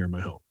myself here in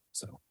my home.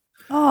 So,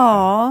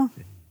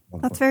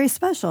 that's very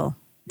special.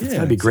 It's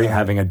gotta be great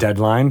having a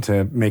deadline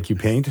to make you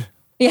paint.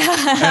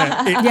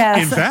 Yeah.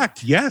 Yes. In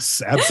fact,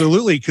 yes,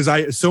 absolutely.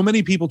 Because so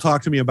many people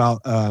talk to me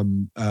about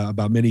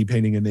mini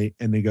painting,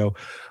 and they go,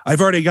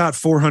 "I've already got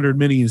 400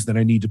 minis that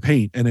I need to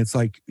paint," and it's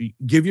like,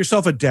 give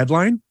yourself a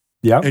deadline,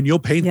 and you'll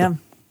paint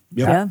them.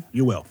 Yep,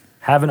 you will.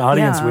 Have an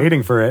audience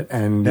waiting for it,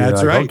 and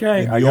that's right.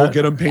 Okay, you'll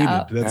get them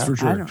painted. That's for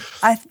sure.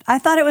 I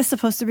thought it was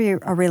supposed to be a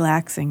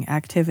relaxing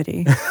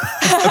activity. For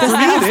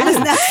me, it is.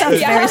 That sounds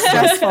very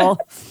stressful.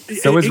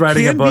 So is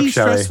writing a book,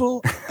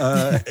 Shelley.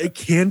 It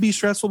can be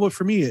stressful, but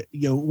for me,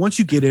 once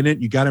you get in it,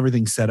 you got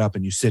everything set up,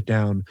 and you sit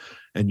down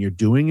and you're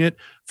doing it.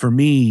 For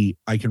me,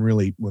 I can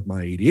really, with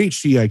my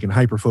ADHD, I can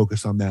hyper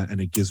focus on that, and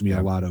it gives me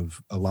a lot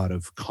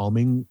of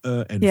calming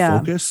and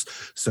focus.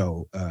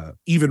 So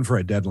even for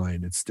a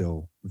deadline, it's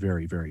still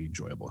very, very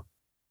enjoyable.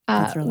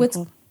 That's really what's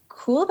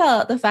cool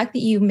about the fact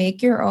that you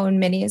make your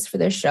own minis for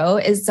the show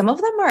is some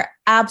of them are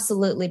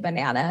absolutely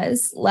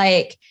bananas.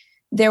 Like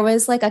there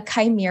was like a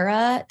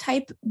chimera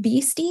type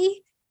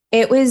beastie.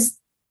 It was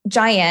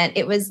giant.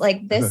 It was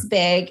like this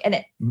big, and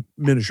it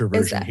miniature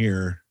version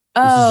here.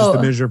 This is just Oh,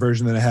 the miniature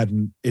version that I had,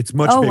 and it's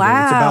much Oh, bigger.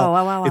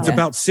 wow. It's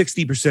about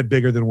 60%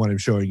 bigger than what I'm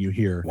showing you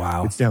here.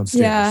 Wow. It's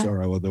downstairs, Yeah.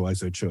 or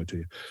otherwise I'd show it to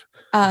you.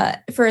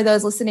 for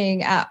those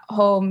listening at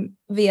home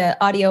via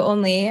audio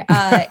only,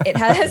 it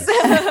has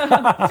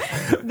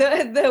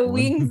the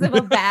wings of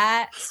a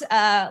bat,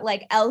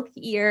 like elk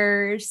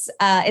ears.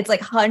 It's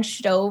like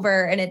hunched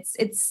over, and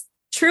it's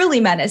truly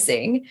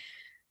menacing.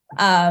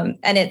 And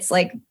it's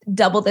like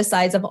double the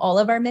size of all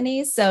of our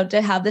minis. So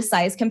to have the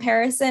size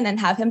comparison and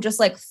have him just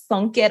like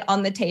thunk it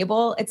on the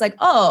table, it's like,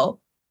 oh,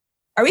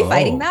 are we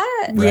fighting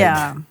that? Right.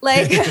 Yeah.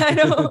 Like, I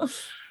don't.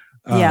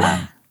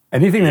 Yeah.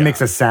 Anything that makes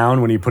a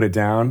sound when you put it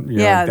down, you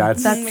know, Yeah,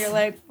 that's You're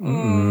like, yeah.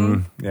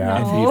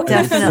 no.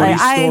 Definitely.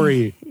 Funny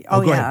story.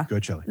 Oh, go yeah. ahead. Go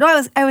ahead, Shelley.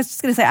 No, I was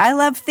just going to say, I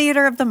love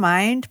theater of the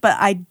mind, but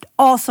I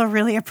also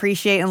really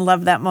appreciate and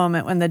love that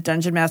moment when the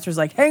dungeon master's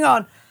like, hang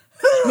on.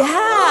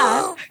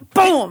 Yeah.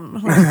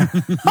 Boom.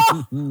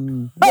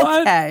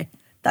 Okay.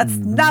 That's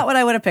not what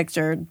I would have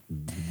pictured.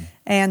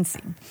 And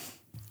scene.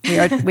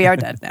 We are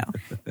dead now.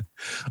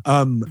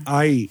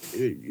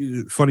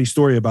 Funny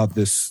story about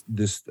this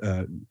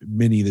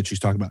mini that she's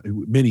talking about.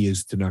 Mini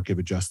is, to not give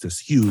it justice,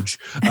 huge,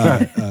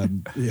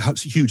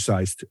 huge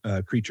sized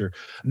creature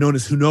known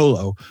as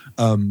Hunolo.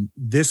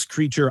 This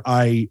creature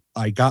I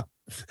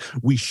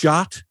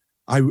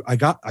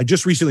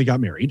just recently got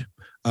married.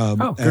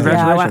 Congratulations.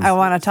 Yeah, I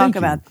want to talk Thank you.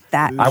 about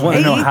that I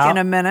wanna know how- in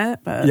a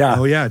minute. But Yeah.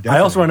 Oh, yeah, I definitely.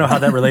 also want to know how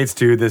that relates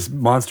to this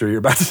monster you're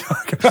about to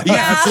talk about.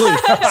 Yeah,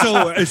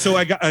 absolutely. So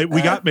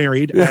we got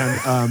married,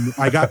 and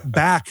I got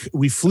back.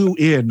 We flew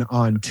in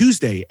on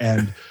Tuesday,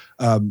 and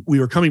we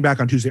were coming back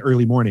on Tuesday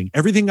early morning.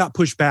 Everything got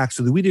pushed back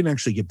so that we didn't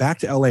actually get back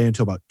to LA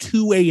until about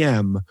 2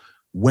 a.m.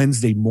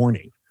 Wednesday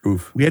morning.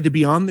 Oof. We had to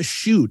be on the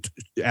shoot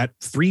at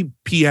 3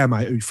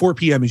 p.m. 4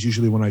 p.m. is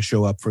usually when I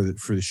show up for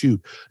the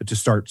shoot to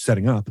start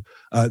setting up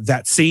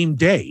that same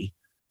day,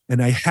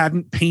 and I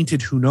hadn't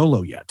painted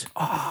Hunolo yet.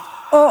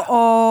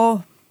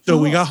 oh. So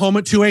we got home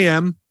at 2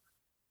 a.m.,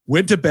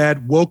 went to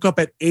bed, woke up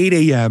at 8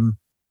 a.m.,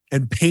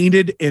 and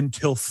painted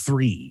until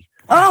 3.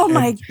 Oh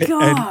my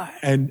God.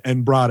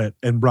 And brought it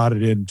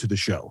into the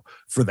show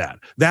for that.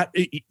 That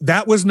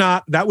was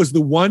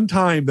the one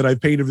time that I've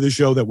painted for the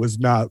show that was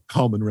not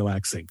calm and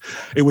relaxing.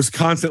 It was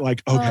constant,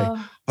 like,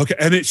 okay,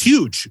 and it's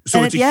huge.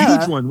 So it's a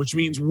huge one, which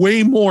means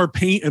way more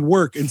paint and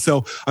work. And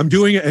so I'm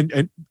doing it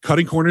and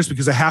cutting corners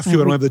because I have to. I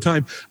don't have the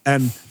time.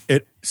 And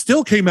it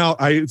still came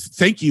out. I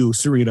thank you,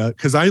 Serena,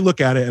 because I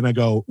look at it and I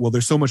go, well,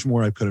 there's so much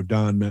more I could have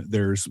done.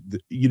 There's,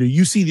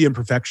 you see the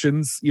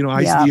imperfections.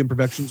 I see the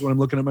imperfections when I'm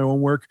looking at my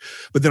own work.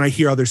 But then I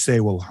hear others say,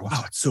 well,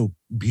 wow, it's so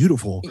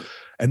beautiful.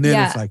 And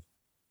then it's like,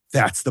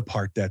 that's the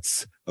part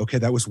that's okay.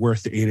 That was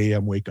worth the 8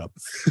 a.m. wake up.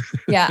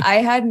 Yeah, I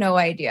had no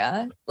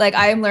idea. Like,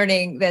 I'm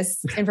learning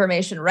this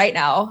information right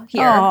now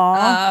here.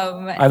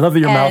 I love that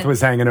your mouth was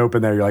hanging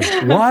open there. You're like,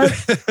 what?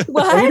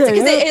 What?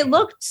 Because it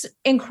looked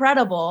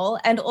incredible.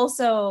 And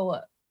also,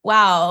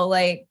 wow,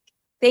 like,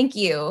 thank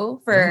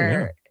you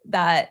for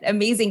that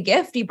amazing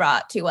gift you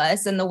brought to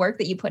us and the work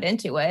that you put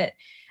into it,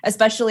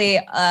 especially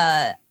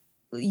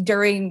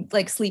during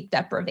like sleep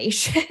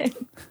deprivation.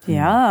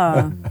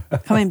 Yeah.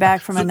 Coming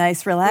back from a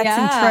nice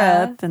relaxing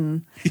trip.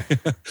 And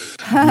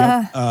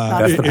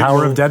that's the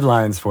power of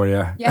deadlines for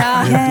you.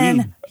 Yeah.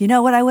 And you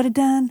know what I would have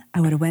done?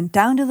 I would have went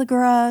down to the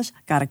garage,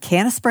 got a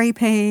can of spray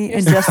paint,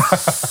 and just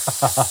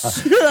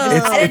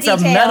it's a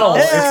metal.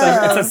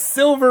 It's a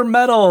silver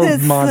metal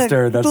It's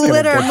monster. a That's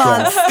glitter gonna get you.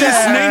 monster.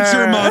 This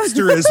nature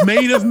monster is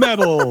made of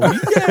metal.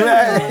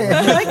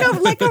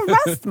 like a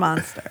rust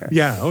monster.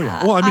 Yeah. Oh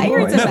yeah. Well, I mean,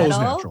 Iron's a metal is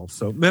metal. natural.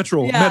 So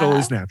metal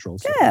is natural.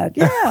 So.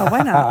 Yeah,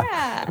 why not?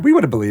 Yeah. We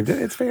would have believed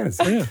it. It's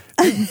fantasy.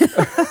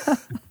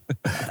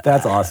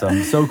 That's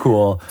awesome. So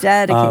cool.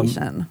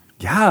 Dedication.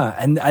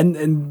 Yeah,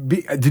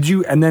 did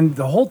you? And then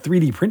the whole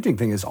 3D printing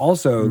thing is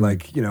also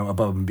like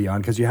above and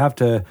beyond because you have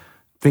to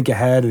think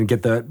ahead and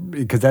get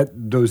because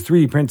those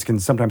 3D prints can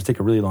sometimes take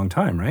a really long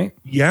time, right?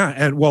 Yeah,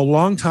 and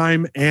long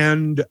time,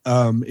 and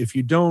if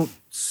you don't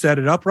set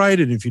it up right,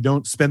 and if you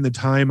don't spend the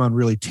time on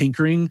really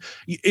tinkering,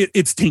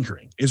 it's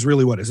tinkering is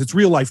really what it is. It's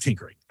real life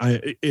tinkering.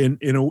 In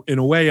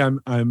a way, I'm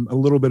a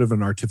little bit of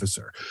an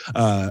artificer,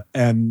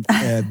 and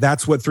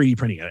that's what 3D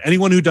printing is.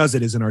 Anyone who does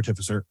it is an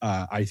artificer.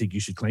 I think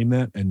you should claim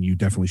that, and you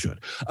definitely should.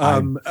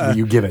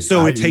 You give it.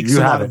 So it takes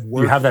a lot of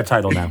work. You have that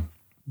title now.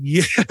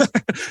 Yeah,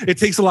 it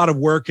takes a lot of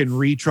work and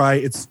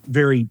retry. It's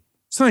very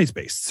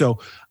science-based. So,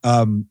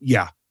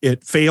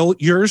 it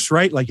failures,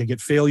 right? Like you get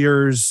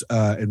failures,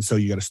 and so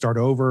you got to start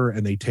over.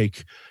 And they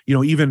take,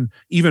 even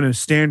a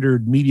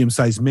standard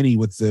medium-sized mini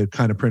with the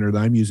kind of printer that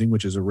I'm using,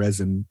 which is a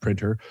resin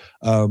printer.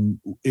 That's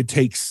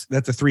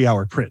a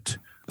 3-hour print.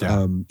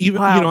 Yeah.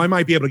 I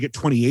might be able to get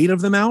 28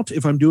 of them out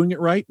if I'm doing it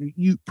right.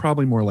 You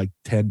probably more like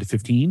 10 to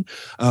 15,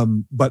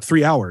 but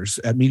 3 hours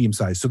at medium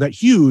size. So that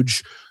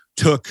huge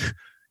took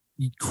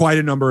quite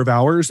a number of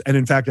hours. And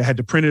in fact, I had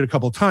to print it a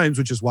couple of times,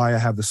 which is why I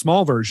have the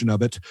small version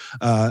of it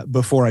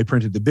before I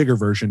printed the bigger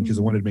version, because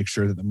I wanted to make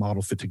sure that the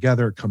model fit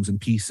together. It comes in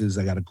pieces.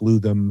 I got to glue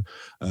them,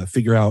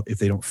 figure out if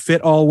they don't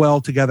fit all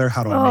well together.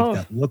 How do I make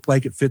that look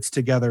like it fits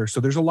together? So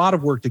there's a lot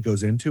of work that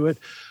goes into it,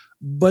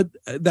 but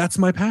that's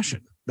my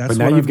passion. That's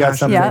but now you've got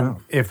something. Yeah.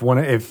 If one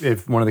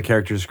of the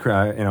characters,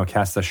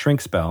 casts a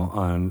shrink spell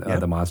on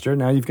the monster,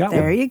 now you've got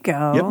There one. you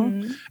go.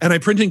 Yep. And I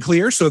print in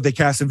clear, so if they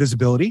cast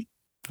invisibility,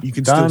 you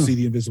can still see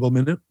the invisible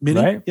mini.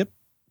 Right? Yep.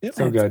 So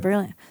That's good.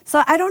 brilliant.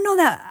 So I don't know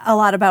that a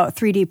lot about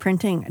 3D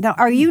printing. Now,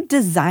 are you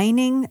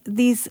designing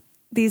these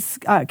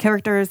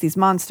characters, these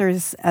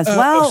monsters as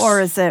well, or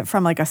is it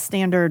from like a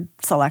standard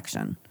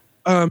selection?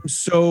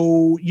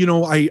 So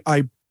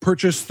I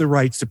purchased the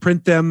rights to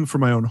print them for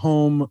my own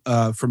home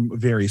from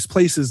various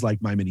places like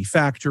My Mini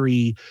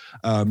Factory.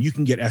 You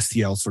can get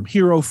STLs from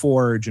Hero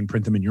Forge and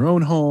print them in your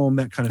own home,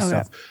 that kind of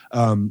stuff.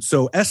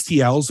 So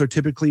STLs are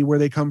typically where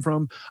they come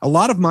from. A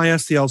lot of my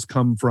STLs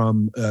come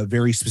from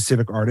very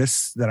specific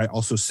artists that I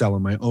also sell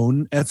in my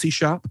own Etsy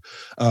shop.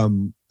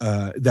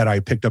 That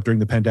I picked up during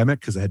the pandemic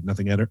because I had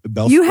nothing else.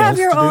 You have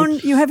your own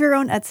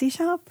Etsy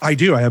shop? I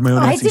do. I have my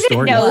own Etsy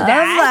store. I didn't know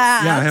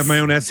that. Yeah, I have my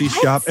own Etsy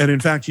shop, and in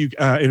fact,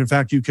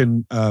 you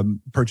can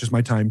purchase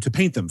my time to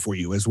paint them for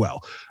you as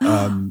well.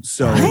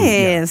 So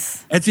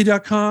Nice. Yeah.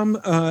 Etsy.com.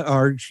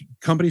 Our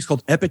company is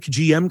called Epic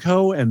GM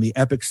Co, and the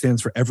Epic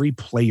stands for Every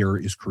Player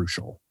is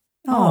Crucial.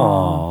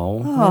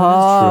 Oh,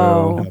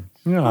 that's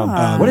true.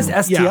 Yeah. What does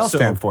STL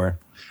stand for?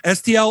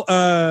 STL,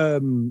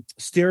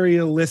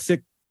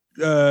 stereolithic.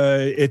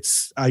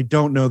 I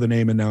don't know the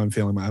name, and now I'm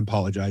failing. I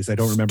apologize. I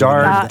don't remember.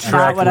 Star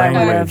Trek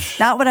language.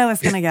 Not what I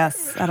was going to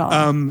guess at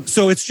all.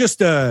 So it's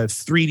just a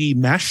 3D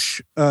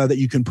mesh that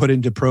you can put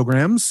into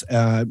programs.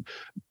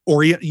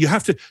 Or you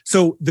have to.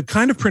 So the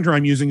kind of printer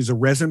I'm using is a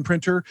resin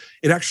printer.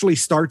 It actually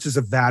starts as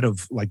a vat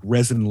of like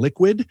resin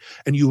liquid,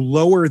 and you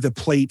lower the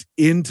plate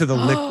into the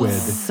liquid.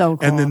 So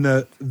cool. And then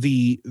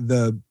the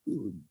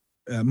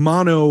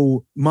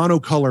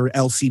monocolor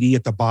LCD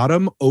at the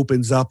bottom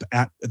opens up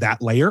at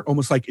that layer,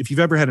 almost like if you've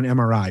ever had an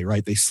MRI,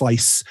 right? They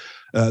slice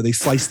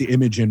the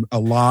image in a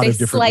lot of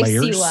different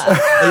layers. You up.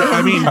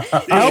 I mean, it's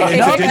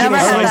a digital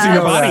slicing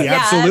your body. Yeah.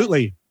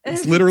 Absolutely,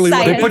 it's literally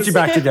what They put you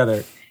back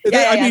together.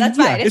 That's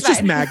fine. It's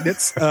just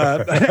magnets,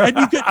 and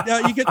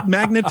you get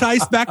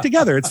magnetized back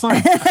together. It's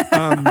fine.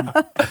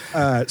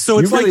 So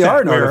it's You really like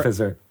are an that,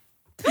 artificer.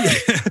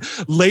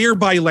 layer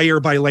by layer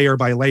by layer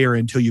by layer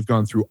until you've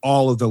gone through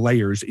all of the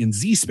layers in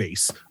Z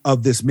space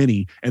of this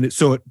mini, and it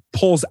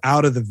pulls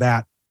out of the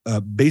vat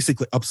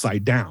basically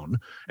upside down,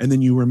 and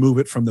then you remove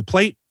it from the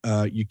plate.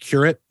 You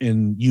cure it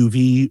in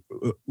UVB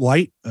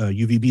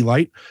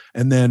light,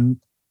 and then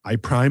I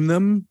prime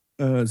them.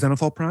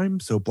 Zenithal prime,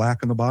 so black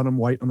on the bottom,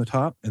 white on the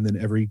top, and then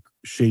every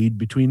shade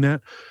between that,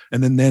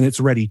 and then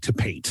it's ready to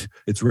paint.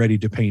 It's ready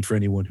to paint for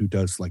anyone who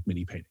does like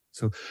mini painting.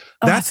 So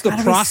that's the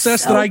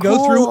process that I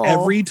go through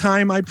every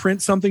time I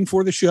print something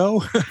for the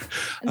show.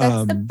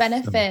 That's the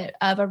benefit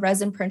of a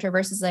resin printer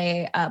versus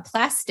a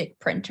plastic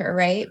printer,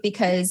 right?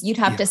 Because you'd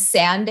have to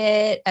sand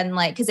it and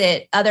because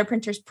other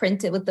printers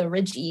print it with the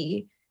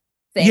Ridgy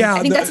thing. Yeah, I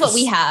think that's what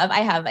we have.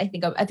 I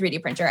think a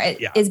 3D printer.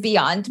 It is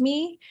beyond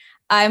me.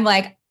 I'm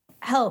like,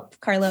 help,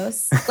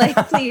 Carlos.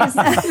 Please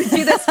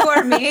do this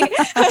for me.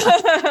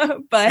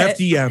 But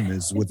FDM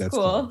is what that's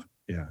cool. called.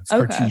 Yeah, it's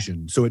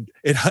Cartesian. So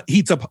it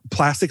heats up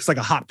plastics like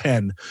a hot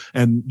pen,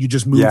 and you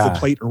just move the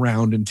plate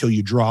around until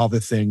you draw the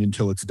thing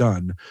until it's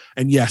done.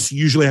 And yes,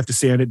 you usually have to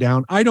sand it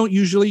down. I don't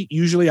usually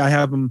I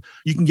have them.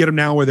 You can get them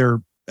now where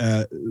they're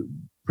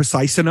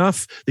precise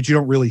enough that you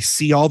don't really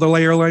see all the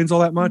layer lines all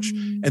that much.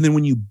 And then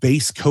when you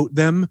base coat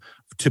them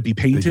to be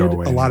painted,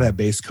 a lot of that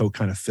base coat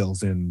kind of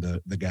fills in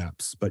the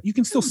gaps, but you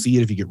can still see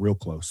it if you get real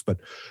close. But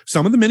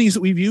some of the minis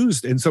that we've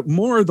used, and so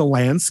more of the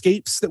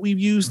landscapes that we've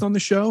used on the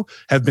show,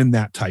 have been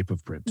that type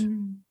of print.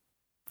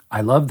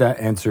 I love that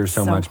answer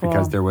so much cool.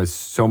 because there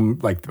was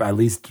at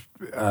least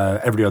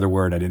every other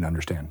word I didn't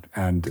understand.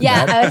 And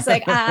I was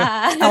like,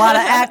 a lot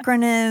of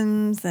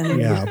acronyms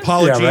and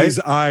apologies.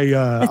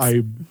 Yeah,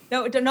 right?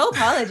 No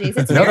apologies.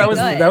 It's no, very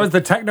that was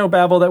the techno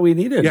babble that we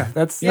needed. Yeah,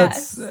 that's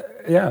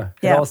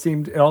It all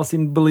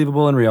seemed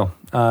believable and real.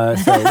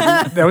 So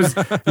that was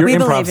your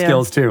improv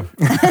skills too.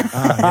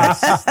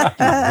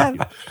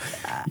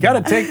 You got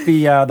to take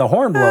the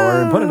horn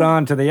blower and put it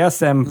on to the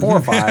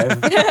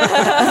SM45.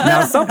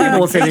 Now, some people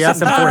will say the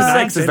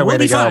SM46 is the way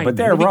to go, but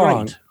they're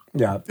wrong.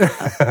 Yeah.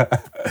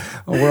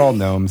 We're all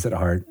gnomes at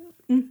heart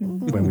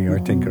when we are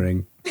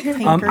tinkering.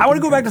 I want to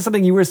go back to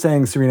something you were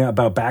saying, Serena,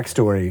 about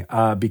backstory,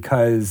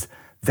 because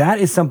that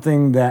is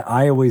something that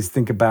I always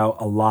think about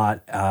a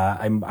lot.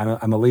 I'm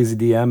a lazy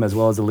DM as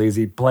well as a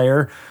lazy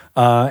player,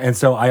 and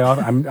so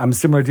I'm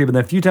similar to you. But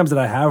the few times that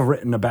I have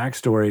written a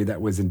backstory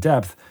that was in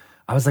depth,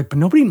 I was like, but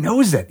nobody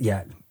knows it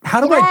yet. how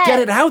do I get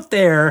it out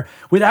there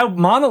without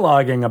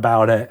monologuing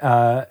about it?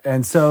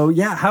 And so,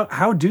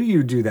 how do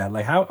you do that?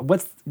 Like,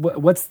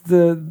 what's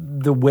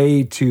the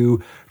way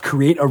to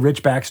create a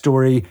rich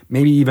backstory,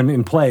 maybe even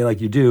in play like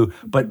you do,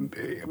 but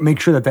make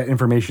sure that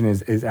information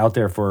is out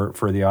there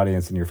for the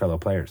audience and your fellow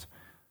players?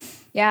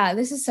 Yeah,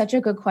 this is such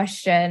a good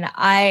question.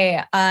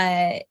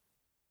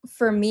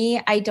 For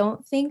me, I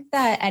don't think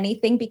that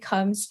anything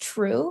becomes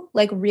true,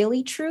 like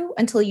really true,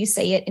 until you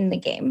say it in the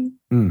game.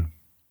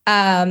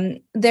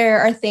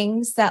 There are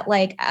things that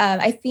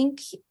I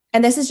think,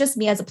 and this is just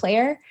me as a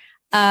player,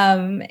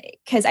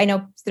 because I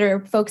know there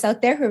are folks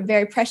out there who are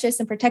very precious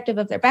and protective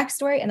of their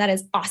backstory, and that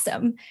is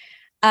awesome.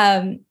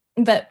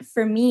 But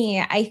for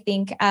me, I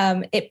think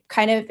it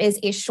kind of is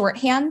a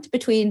shorthand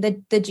between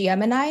the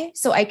GM and I,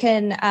 so I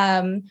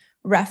can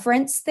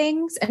reference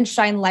things and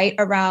shine light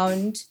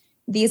around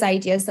these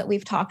ideas that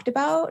we've talked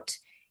about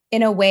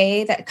in a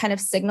way that kind of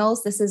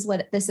signals this is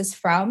what this is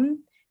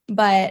from.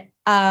 But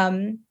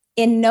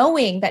in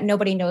knowing that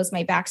nobody knows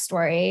my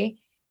backstory,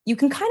 you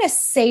can kind of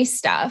say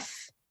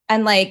stuff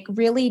and like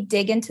really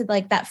dig into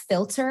like that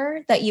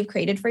filter that you've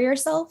created for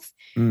yourself.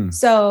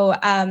 So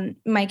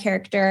my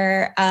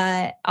character,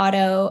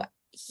 Otto,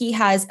 he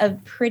has a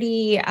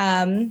pretty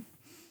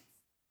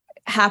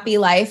happy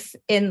life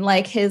in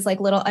like his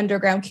like little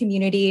underground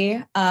community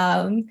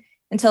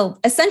until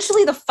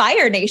essentially the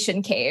Fire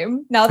Nation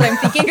came, now that I'm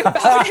thinking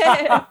about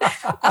it.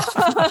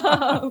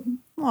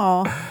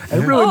 It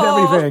ruined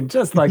everything,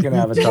 just like an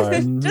Avatar.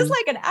 Just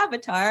like an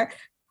Avatar.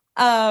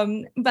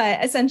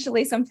 But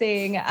essentially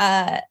something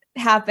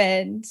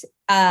happened,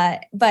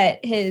 but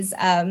his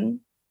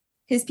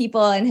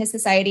people and his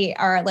society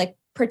are like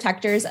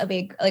protectors of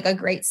a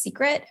great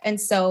secret.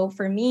 And so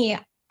for me,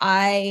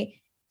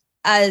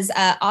 as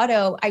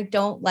Otto, I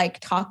don't like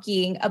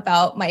talking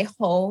about my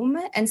home.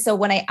 And so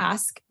when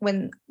asked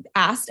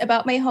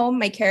about my home,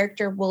 my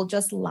character will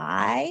just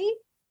lie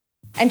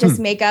and just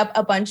make up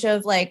a bunch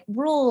of like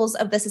rules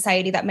of the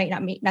society that might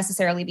not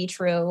necessarily be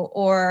true,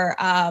 or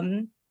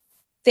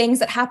things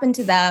that happened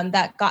to them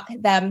that got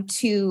them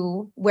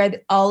to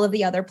where all of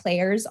the other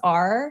players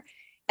are,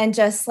 and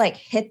just like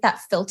hit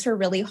that filter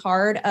really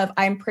hard of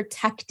I'm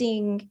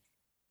protecting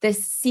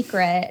this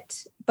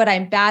secret, but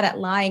I'm bad at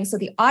lying. So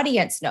the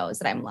audience knows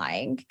that I'm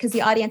lying because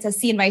the audience has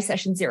seen my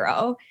session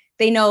 0.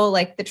 They know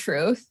like the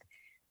truth,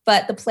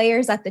 but the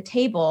players at the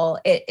table,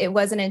 it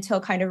wasn't until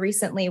kind of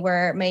recently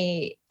where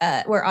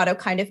where Otto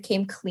kind of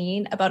came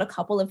clean about a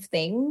couple of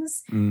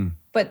things,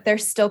 but they're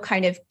still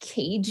kind of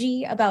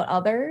cagey about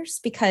others,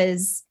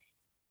 because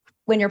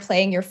when you're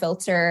playing your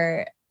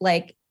filter,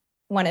 like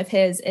one of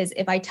his is,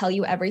 if I tell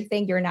you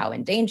everything, you're now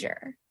in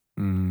danger.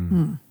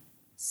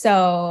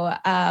 So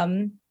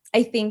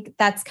I think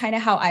that's kind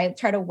of how I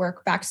try to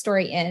work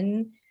backstory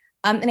in.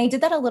 And I did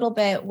that a little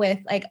bit with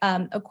like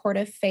A Court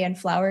of Fae and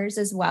Flowers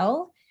as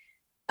well.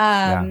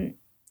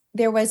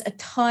 There was a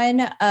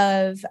ton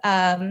of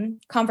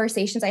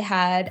conversations I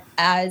had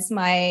as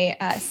my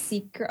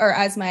secret, or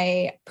as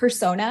my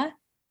persona,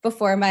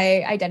 before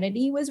my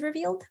identity was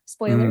revealed.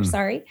 Spoiler,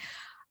 sorry.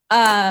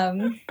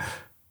 But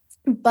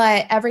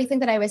everything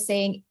that I was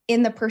saying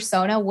in the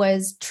persona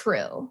was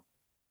true.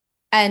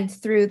 And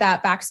through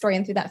that backstory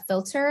and through that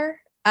filter,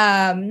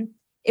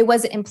 it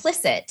wasn't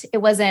implicit. It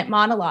wasn't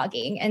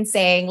monologuing and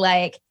saying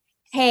like,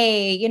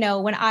 hey, you know,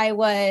 when I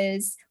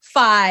was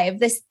 5,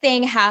 this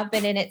thing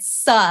happened and it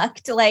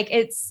sucked. Like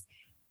it's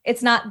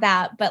not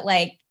that, but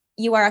like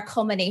you are a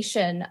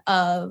culmination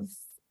of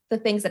the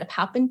things that have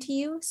happened to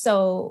you.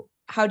 So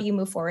how do you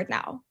move forward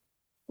now?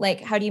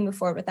 Like, how do you move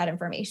forward with that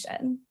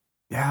information?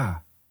 Yeah.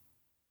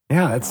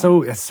 It's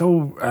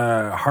so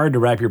hard to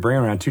wrap your brain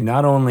around too.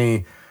 Not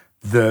only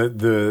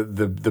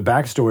the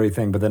backstory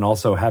thing, but then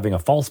also having a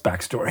false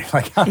backstory,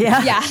 like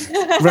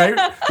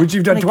right, which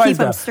you've done like twice keep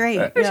now. Them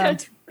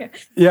straight.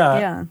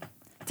 Yeah.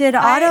 Did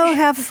Otto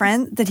have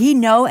friends? Did he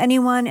know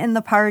anyone in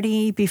the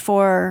party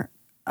before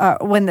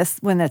when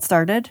it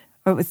started,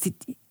 or was he?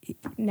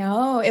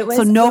 No, it was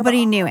so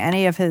nobody knew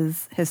any of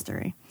his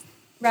history.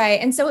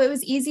 Right. And so it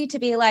was easy to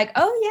be like,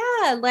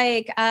 oh yeah,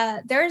 like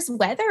there's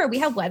weather. We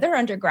have weather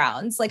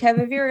undergrounds. Like, have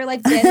you ever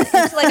like been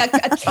into like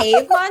a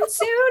cave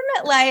monsoon?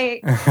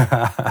 Like,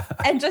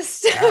 and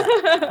just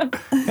it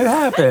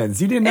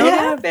happens. You didn't know that? It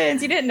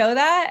happens. You didn't know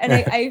that? And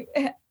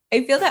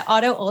I feel that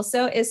Otto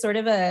also is sort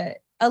of a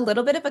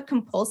little bit of a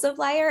compulsive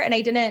liar. And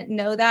I didn't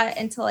know that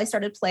until I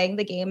started playing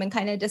the game and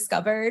kind of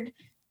discovered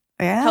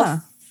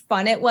how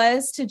fun it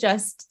was to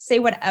just say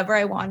whatever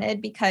I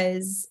wanted,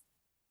 because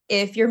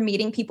if you're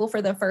meeting people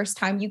for the first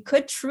time, you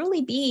could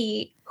truly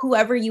be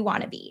whoever you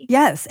want to be.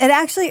 Yes. It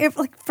actually,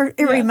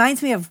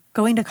 reminds me of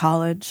going to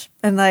college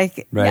and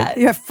like,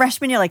 you're a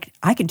freshman, you're like,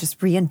 I can just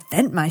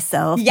reinvent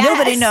myself. Yes.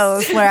 Nobody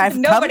knows where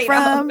I've come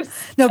from.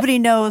 Nobody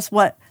knows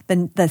what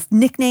the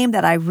nickname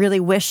that I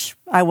really wish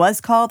I was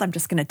called. I'm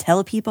just going to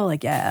tell people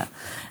like,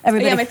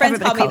 everybody. My friends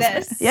call me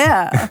this.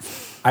 Yeah.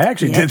 I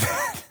actually did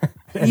that.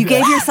 You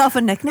gave yourself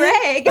a nickname?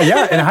 Greg.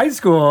 Yeah, in high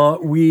school,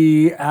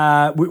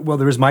 well,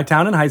 there was my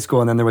town in high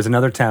school, and then there was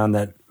another town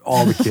that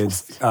all the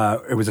kids.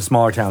 It was a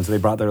smaller town, so they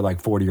brought their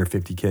like 40 or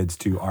 50 kids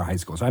to our high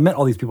school. So I met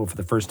all these people for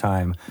the first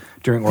time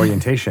during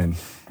orientation,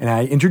 and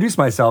I introduced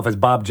myself as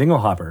Bob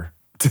Jinglehopper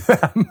to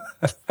them.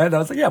 And I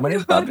was like, yeah, my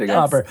name's Bob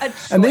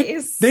Jinglehopper. And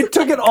they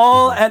took it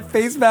all at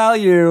face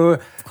value.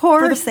 Of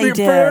course they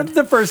did. For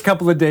the first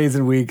couple of days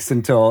and weeks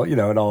until, it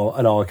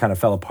all kind of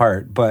fell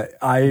apart. But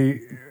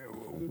I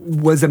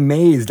was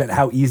amazed at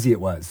how easy it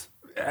was.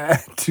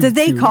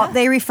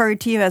 They referred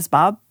to you as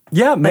Bob?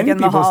 Yeah, many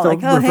people still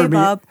refer to me.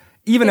 Bob.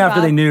 Even hey, after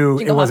Bob, they knew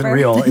it wasn't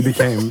real, it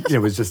became, it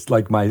was just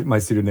like my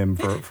pseudonym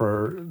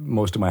for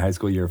most of my high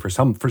school year for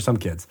some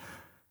kids.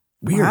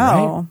 Weird,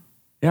 right?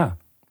 Yeah.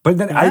 But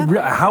then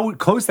how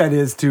close that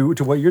is to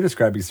what you're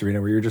describing, Serena,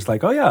 where you're just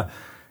like, oh yeah,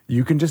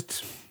 you can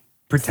just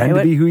pretend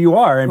to be who you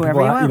are, and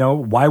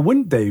people, why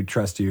wouldn't they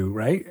trust you,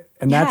 right?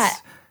 And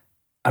that's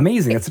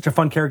amazing. It's such a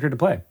fun character to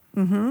play.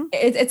 Mm-hmm.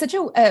 It's such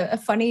a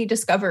funny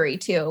discovery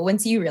too.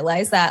 Once you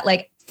realize that,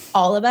 like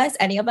all of us,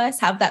 any of us,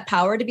 have that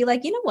power to be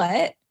like, you know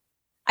what?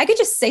 I could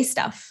just say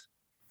stuff,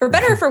 for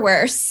better or for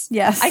worse.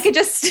 Yes, I could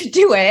just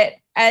do it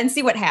and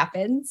see what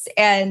happens.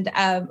 And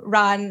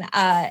Ron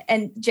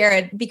and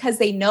Jared, because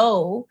they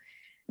know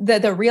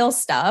the real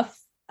stuff,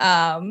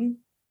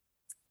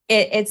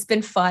 it's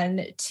been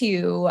fun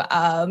to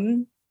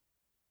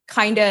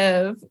kind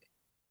of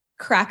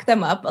crack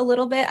them up a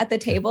little bit at the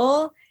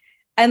table.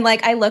 And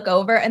like I look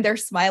over and they're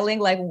smiling,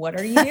 like, "What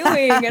are you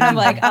doing?" And I'm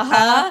like,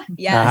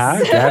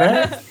 yes,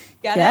 get it,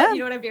 get it. You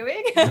know what I'm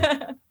doing?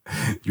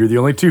 You're the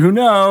only two who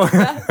know.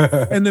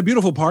 And the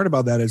beautiful part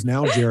about that is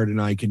now Jared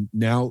and I can,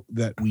 now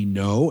that we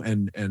know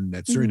and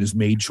that Serena's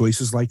made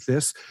choices like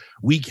this,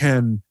 we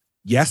can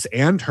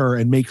and her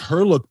and make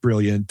her look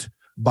brilliant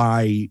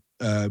by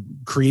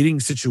creating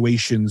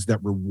situations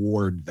that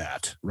reward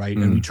that, right?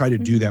 And we try to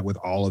do that with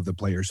all of the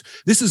players.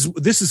 This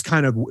is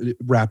kind of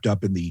wrapped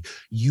up in the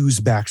use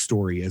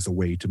backstory as a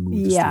way to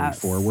move the story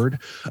forward.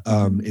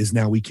 Is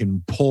now we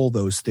can pull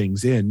those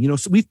things in.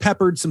 So we've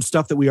peppered some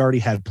stuff that we already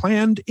had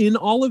planned in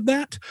all of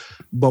that,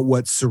 but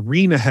what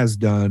Serena has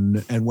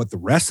done and what the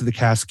rest of the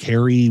cast,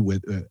 Carrie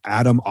with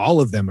Adam, all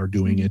of them are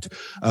doing it.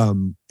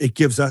 It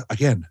gives us,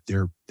 again,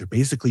 they're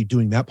basically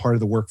doing that part of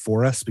the work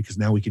for us, because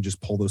now we can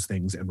just pull those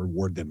things and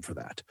reward them for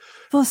that.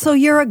 Well, so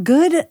you're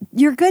good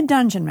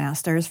dungeon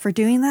masters for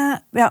doing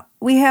that. Yeah,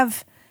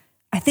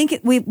 I think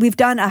we've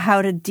done a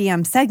How to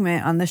DM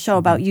segment on the show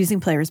about using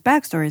players'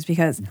 backstories,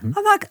 because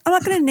I'm not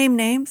going to name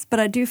names, but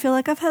I do feel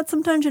like I've had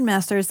some dungeon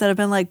masters that have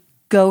been like,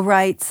 go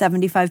write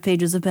 75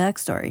 pages of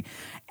backstory,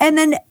 and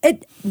then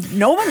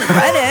no one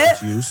read it.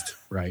 It's used.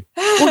 Right.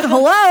 Well,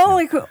 hello.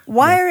 Like,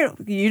 why are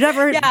you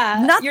never?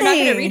 Yeah, nothing. You're not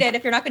going to read it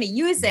if you're not going to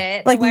use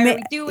it. Like, why are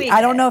we doing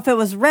I don't know if it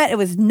was read. It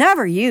was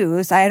never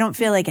used. I don't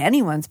feel like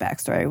anyone's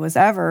backstory was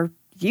ever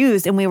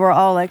used, and we were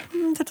all like,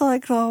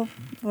 oh,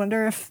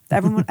 wonder if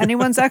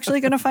anyone's actually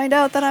going to find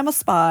out that I'm a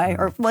spy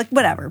or like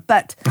whatever.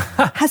 But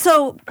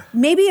so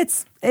maybe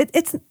it's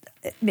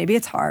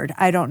hard.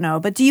 I don't know.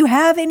 But do you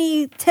have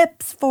any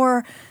tips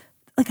for?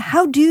 Like,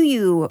 how do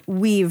you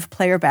weave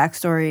player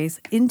backstories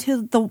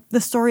into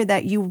the story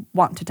that you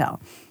want to tell?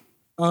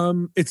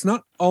 It's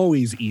not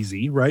always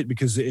easy, right?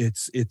 Because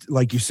it's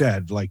like you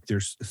said, like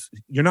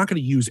you're not going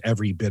to use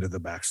every bit of the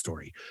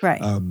backstory. Right.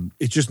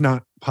 It's just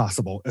not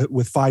possible.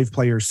 With 5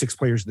 players, 6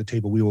 players at the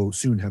table, we will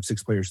soon have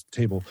 6 players at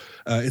the table.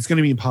 It's going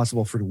to be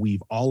impossible to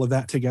weave all of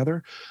that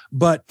together.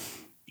 But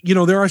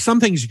there are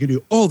some things you can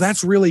do. Oh,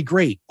 that's really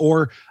great.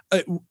 Or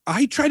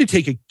I try to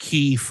take a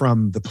key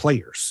from the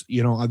players.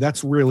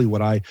 That's really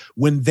what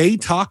when they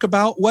talk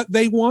about what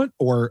they want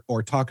or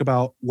talk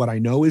about what I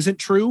know isn't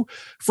true.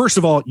 First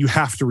of all, you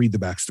have to read the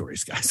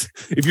backstories, guys.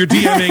 If you're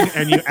DMing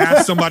and you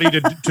ask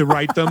somebody to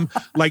write them,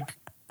 like,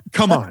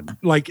 come on.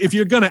 Like, if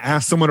you're going to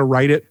ask someone to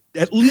write it,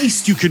 at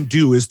least you can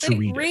do is to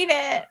read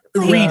it.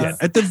 Read it.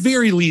 At the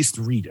very least,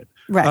 read it.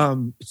 Right.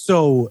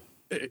 So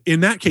in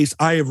that case,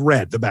 I have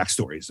read the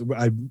backstories.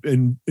 I've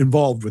been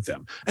involved with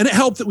them. And it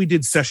helped that we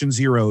did session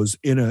zeros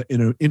in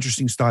an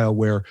interesting style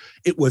where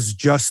it was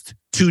just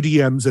 2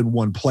 DMs and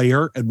 1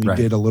 player. And we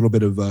did a little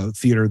bit of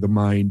theater of the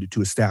mind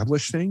to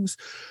establish things.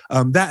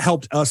 That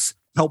helped us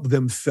help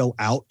them fill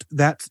out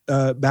that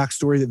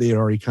backstory that they had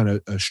already kind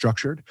of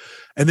structured.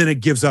 And then it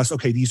gives us,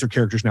 okay, these are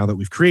characters now that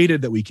we've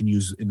created that we can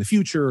use in the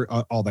future,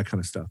 all that kind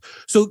of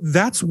stuff. So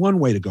that's one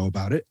way to go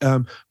about it.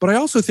 But I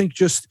also think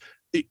just,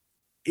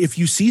 if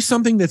you see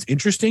something that's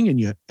interesting and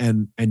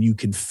you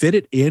can fit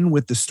it in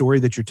with the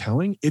story that you're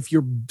telling, if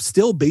you're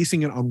still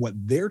basing it on what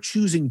they're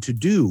choosing to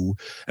do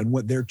and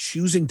what they're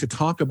choosing to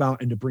talk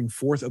about and to bring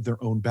forth of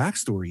their own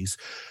backstories,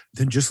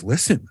 then just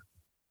listen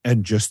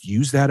and just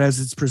use that as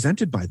it's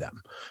presented by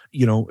them.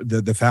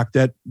 The fact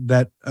that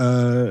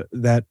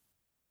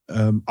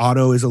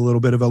Otto is a little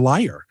bit of a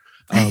liar.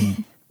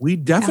 We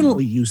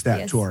definitely use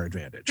that to our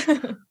advantage.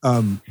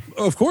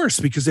 Of course,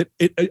 because it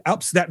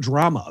ups that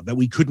drama that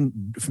we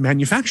couldn't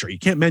manufacture. You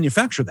can't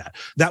manufacture that.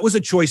 That was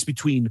a choice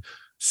between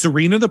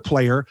Serena, the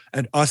player,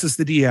 and us as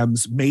the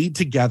DMs made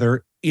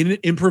together in an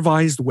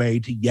improvised way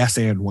to yes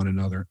and one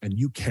another. And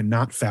you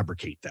cannot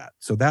fabricate that.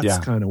 So that's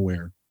kind of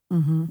where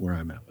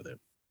I'm at with it.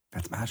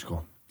 That's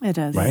magical. It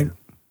is. Right?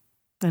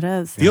 It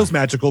is. Feels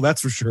magical,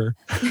 that's for sure.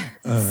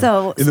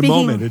 So in the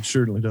moment, it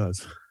certainly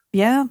does.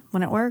 Yeah,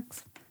 when it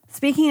works.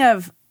 Speaking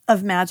of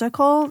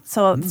magical,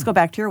 so let's go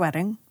back to your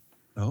wedding.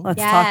 Oh.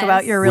 Let's talk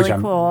about your really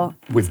cool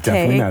was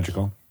definitely cake.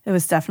 magical. It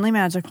was definitely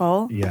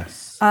magical.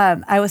 Yes.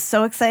 I was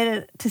so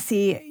excited to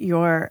see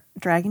your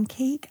dragon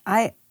cake.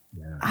 I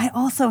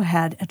also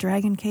had a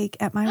dragon cake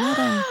at my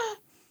wedding.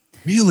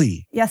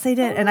 Really? Yes, I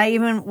did. And I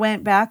even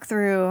went back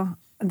through,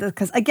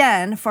 because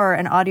again, for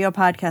an audio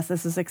podcast,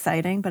 this is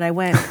exciting, but I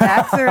went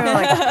back through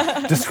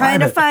trying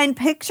to find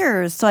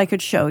pictures so I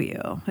could show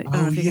you. I don't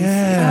know if you can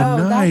see.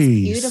 Oh, nice.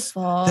 that's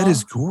beautiful. That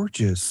is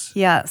gorgeous.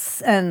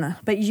 Yes.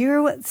 But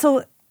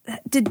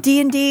did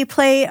D&D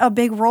play a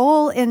big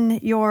role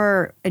in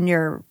your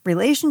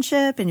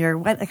relationship, in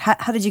your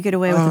how did you get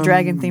away with a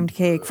dragon themed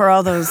cake for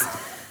all those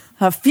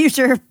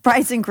future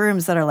brides and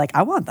grooms that are like,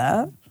 I want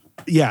that?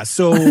 Yeah,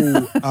 so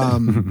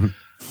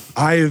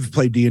I've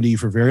played D&D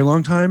for a very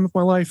long time of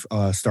my life,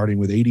 starting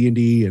with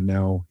AD&D and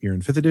now here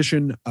in 5th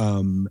edition.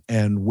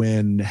 And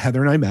when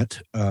Heather and I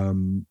met,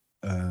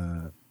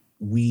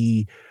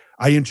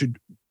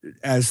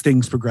 as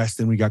things progressed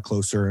and we got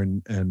closer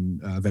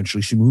and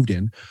eventually she moved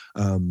in,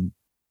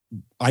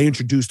 I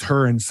introduced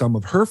her and some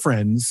of her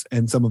friends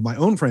and some of my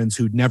own friends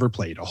who'd never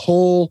played, a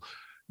whole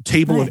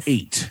table of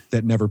 8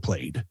 that never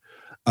played.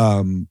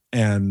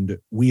 And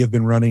we have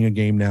been running a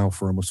game now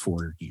for almost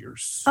 4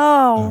 years.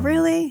 Oh,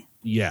 really?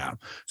 Yeah.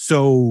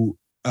 So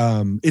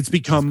it's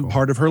become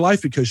part of her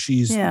life because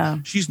she was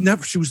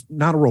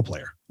not a role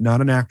player,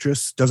 not an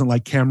actress, doesn't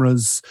like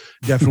cameras,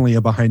 definitely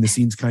a behind the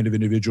scenes kind of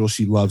individual.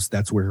 She loves,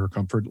 that's where her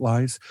comfort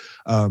lies.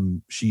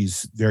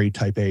 She's very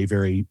type A,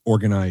 very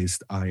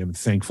organized. I am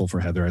thankful for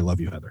Heather. I love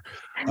you, Heather.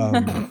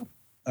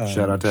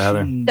 Shout out to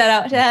Heather. Shout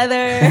out to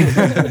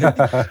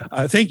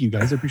Heather. Thank you,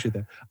 guys. I appreciate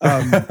that.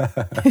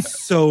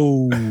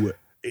 So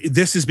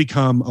this has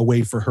become a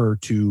way for her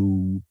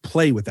to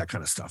play with that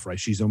kind of stuff, right?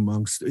 She's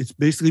it's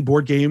basically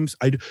board games.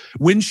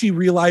 When she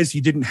realized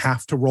you didn't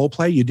have to role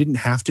play, you didn't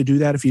have to do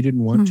that if you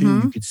didn't want to.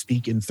 You could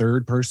speak in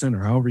third person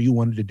or however you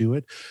wanted to do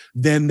it.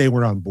 Then they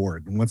were on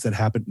board. And once that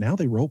happened, now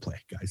they role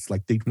play, guys.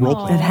 Like they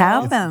role play. It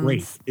happens. It's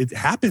great. It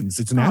happens.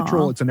 It's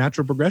natural. It's a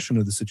natural progression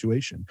of the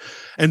situation.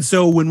 And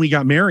so when we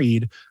got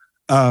married,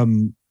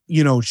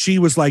 she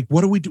was like,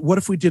 what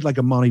if we did like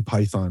a Monty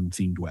Python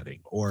themed wedding?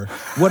 Or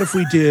what if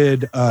we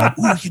did,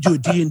 we could do a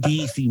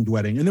D&D themed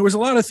wedding? And there was a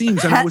lot of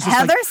themes. And I was just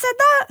Heather said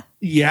that?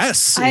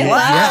 Yes. I love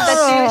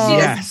that she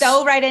just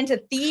dove right into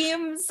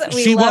themes.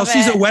 She's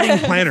a wedding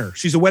planner.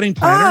 She's a wedding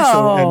planner,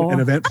 so an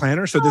event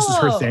planner. So this is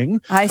her thing.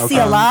 I see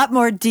a lot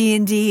more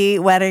D&D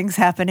weddings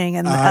happening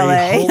in LA.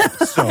 I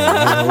hope so.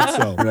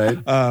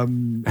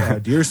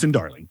 Right. Dearest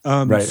Darling.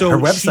 Right. So her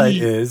website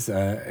is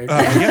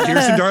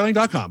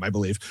dearestdarling.com, I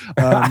believe.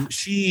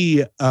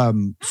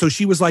 So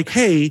she was like,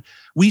 hey,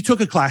 we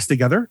took a class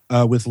together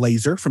with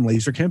Laser from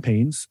Laser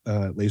Campaigns.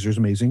 Laser's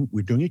amazing.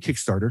 We're doing a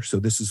Kickstarter, so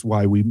this is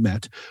why we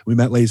met. We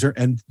met Laser,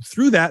 and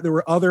through that, there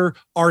were other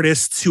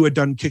artists who had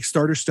done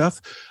Kickstarter stuff.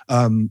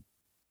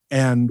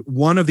 And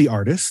one of the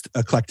artists,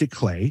 Eclectic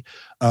Clay,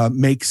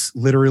 makes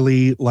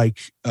literally like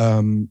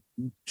they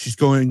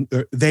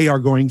are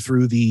going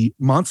through the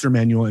monster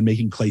manual and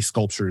making clay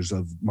sculptures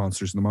of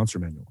monsters in the monster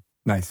manual.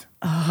 Nice.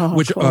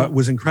 Which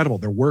was incredible.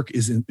 Their work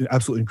is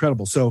absolutely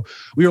incredible. So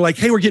we were like,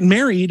 hey, we're getting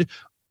married.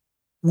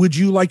 Would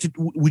you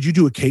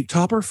do a cake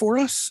topper for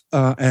us?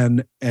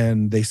 And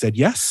they said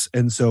yes.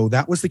 And so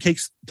that was the cake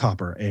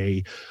topper,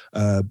 a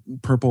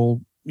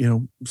purple,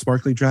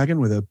 sparkly dragon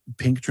with a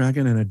pink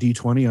dragon and a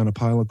D20 on a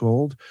pile of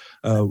gold.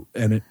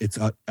 And it's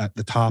at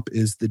the top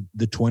is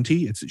the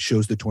 20. It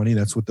shows the 20.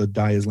 That's what the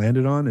die is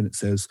landed on. And it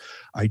says,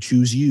 I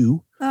choose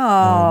you.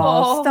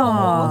 Oh,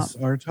 stop.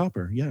 Our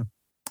topper. Yeah.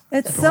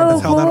 It's so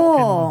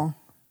cool.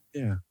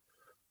 Yeah.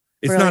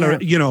 It's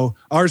brilliant. Not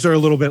ours are a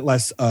little bit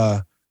less,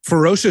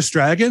 ferocious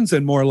dragons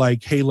and more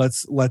like, hey,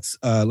 let's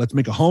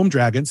make a home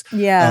dragons.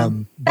 Yeah,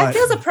 that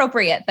feels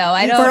appropriate though.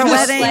 I don't for a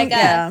wedding.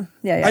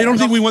 I don't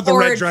think we want the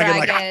red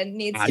dragon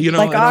needs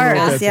like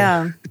ours.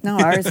 Yeah, no,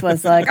 ours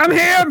was like,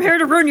 I'm here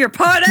to ruin your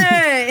party.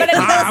 But it's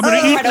I'm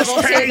gonna eat this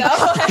cake. Too,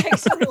 I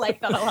actually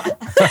like that a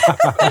lot.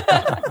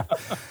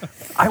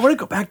 I want to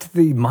go back to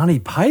the Monty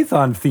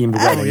Python themed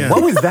wedding. Yeah.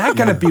 What was that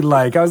going to be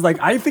like? I was like,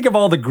 I think of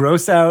all the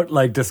gross out,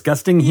 like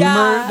disgusting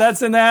humor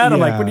that's in that. I'm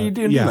like, what are you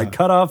doing? Like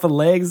cut off the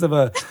legs of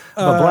a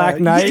Black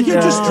Knight? You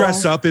can just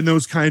dress up in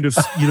those kind of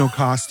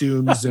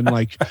costumes, and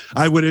like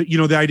I would,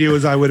 the idea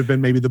was I would have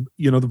been maybe the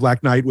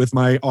Black Knight with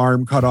my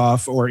arm cut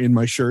off or in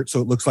my shirt,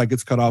 so it looks like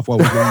it's cut off while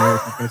we're doing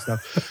that kind of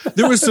stuff.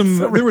 There were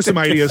some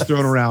ideas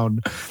thrown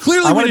around.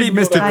 Clearly, I want to be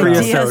Mr.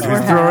 Creosote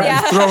who's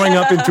throwing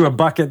up into a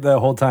bucket the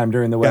whole time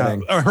during the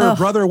wedding. Her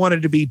brother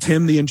wanted to be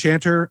Tim the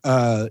Enchanter,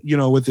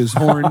 with his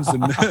horns.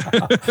 And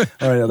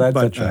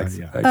that tracks.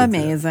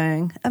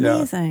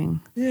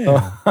 Amazing.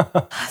 Yeah.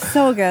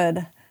 So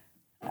good.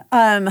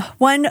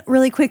 One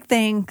really quick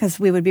thing, because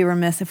we would be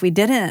remiss if we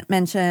didn't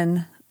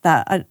mention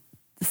that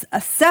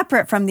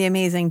separate from the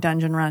amazing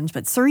dungeon runs,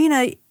 but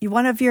Serena,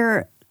 one of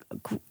your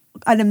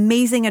an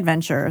amazing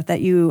adventure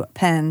that you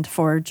penned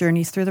for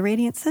Journeys Through the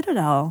Radiant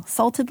Citadel,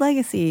 Salted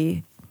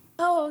Legacy.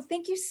 Oh,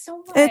 thank you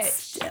so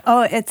much.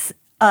 It's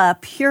a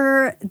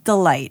pure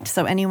delight.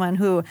 So anyone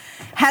who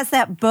has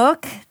that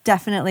book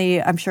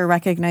definitely, I'm sure,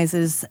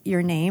 recognizes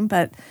your name.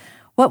 But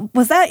what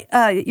was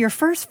that your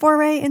first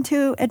foray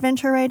into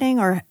adventure writing,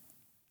 or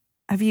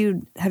had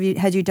you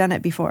done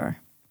it before?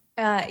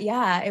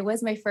 Yeah, it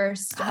was my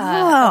first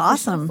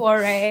awesome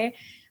foray.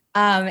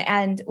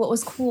 And what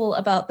was cool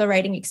about the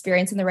writing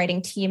experience and the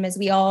writing team is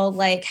we all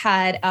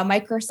had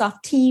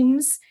Microsoft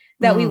Teams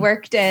that we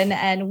worked in,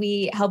 and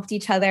we helped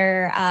each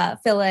other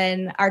fill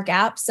in our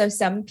gaps. So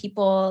some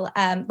people,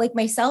 like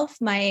myself,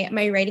 my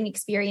writing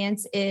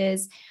experience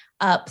is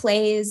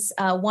plays,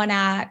 one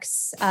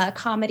acts,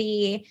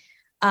 comedy,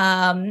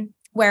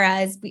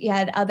 whereas we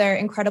had other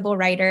incredible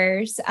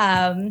writers,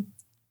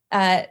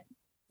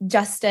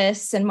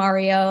 Justice and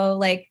Mario,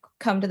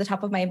 come to the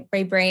top of my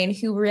brain,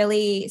 who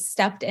really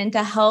stepped in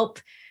to help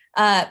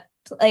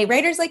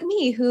writers like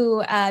me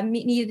who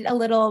needed a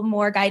little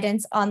more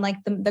guidance on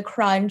the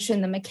crunch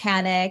and the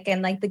mechanic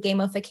and the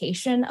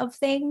gamification of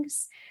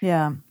things.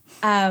 Yeah.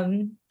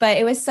 But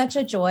it was such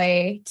a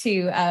joy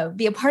to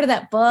be a part of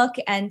that book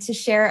and to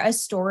share a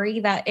story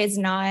that is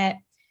not,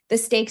 the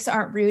stakes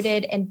aren't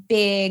rooted in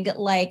big,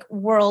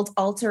 world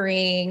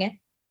altering,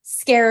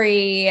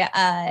 scary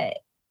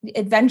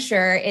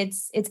adventure.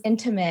 It's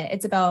intimate.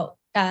 It's about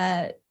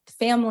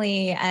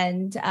family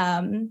and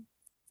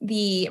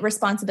the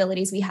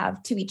responsibilities we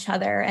have to each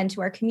other and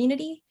to our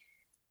community,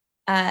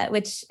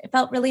 which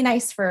felt really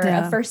nice for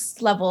a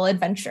first level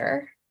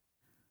adventure.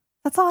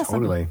 That's awesome.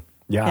 Totally.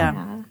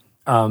 Yeah.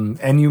 And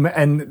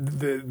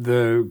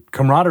the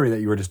camaraderie that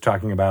you were just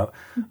talking about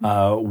it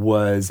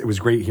was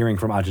great hearing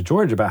from Aja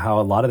George about how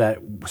a lot of that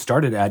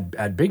started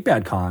at Big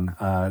Bad Con,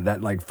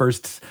 that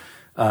first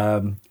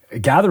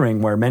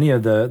gathering where many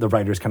of the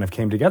writers kind of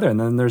came together. And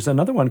then there's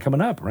another one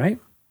coming up, right?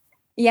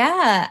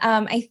 Yeah.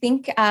 I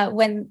think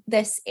when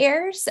this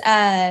airs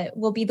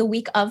will be the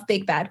week of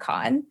Big Bad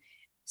Con.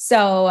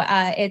 So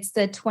it's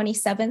the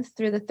 27th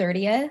through the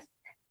 30th.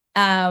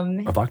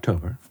 Of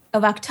October.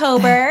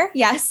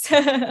 Yes.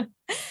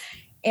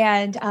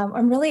 And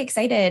I'm really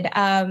excited.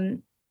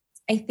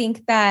 I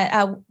think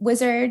that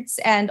Wizards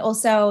and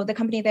also the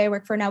company that I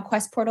work for now,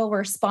 Quest Portal,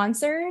 were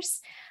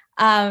sponsors.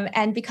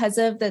 And because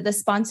of the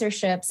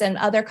sponsorships and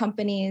other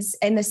companies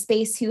in the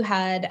space who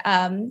had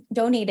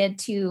donated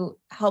to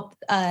help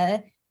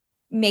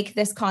make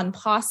this con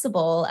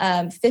possible,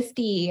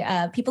 50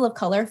 people of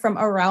color from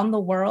around the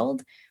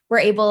world are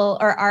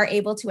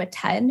able to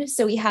attend.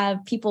 So we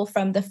have people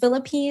from the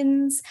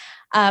Philippines,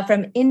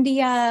 from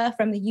India,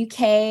 from the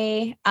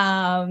UK,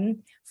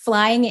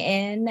 flying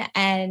in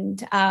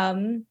and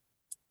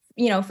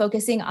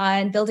focusing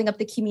on building up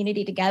the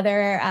community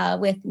together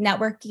with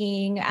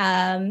networking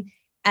and,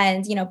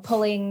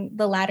 pulling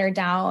the ladder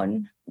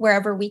down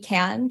wherever we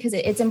can, because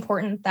it's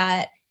important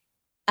that,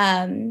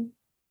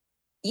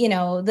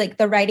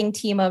 the writing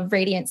team of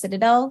Radiant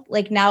Citadel,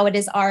 now it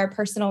is our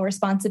personal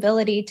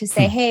responsibility to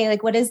say, hey,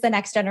 what does the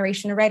next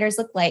generation of writers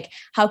look like?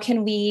 How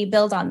can we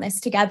build on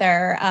this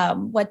together?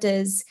 What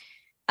does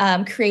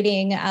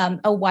creating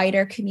a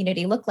wider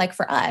community look like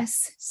for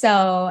us?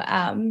 So,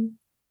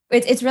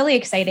 it's really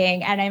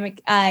exciting, and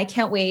I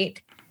can't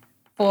wait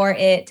for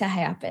it to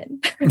happen.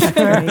 Me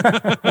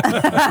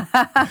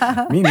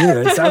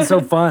neither. It sounds so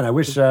fun. I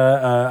wish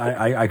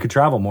I could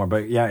travel more,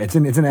 but yeah, it's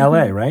in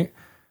LA, right?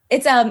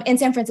 It's in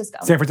San Francisco.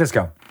 San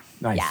Francisco.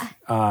 Nice.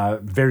 Yeah.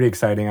 Very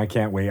exciting. I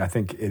can't wait. I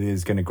think it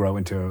is going to grow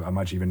into a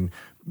much even,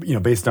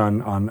 based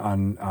on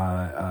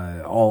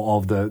all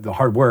of the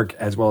hard work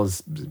as well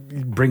as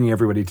bringing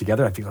everybody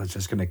together. I feel it's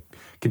just going to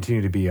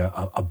continue to be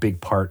a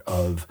big part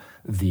of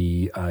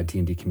the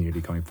D&D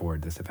community going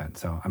forward, this event.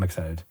 So I'm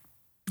excited.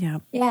 Yeah.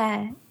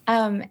 Yeah.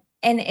 And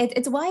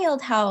it's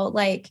wild how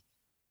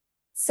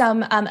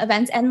some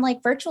events and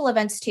virtual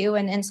events too,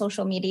 and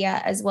social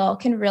media as well,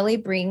 can really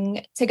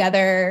bring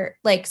together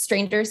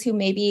strangers who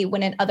maybe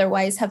wouldn't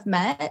otherwise have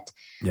met.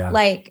 Yeah.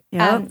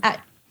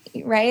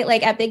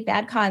 At Big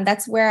Bad Con,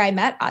 that's where I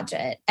met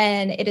Ajit,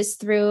 and it is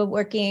through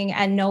working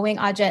and knowing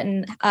Ajit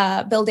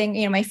and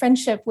building, my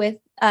friendship with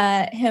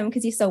him,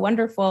 because he's so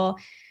wonderful.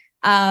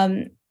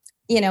 Where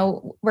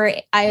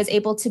I was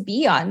able to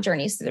be on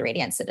Journeys to the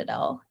Radiant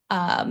Citadel,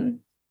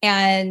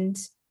 and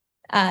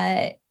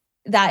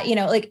that,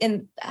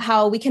 in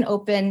how we can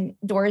open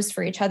doors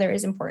for each other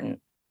is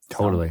important.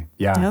 Totally.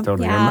 Yeah,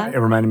 totally. Yeah. It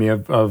reminded me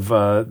of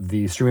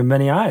the Stream of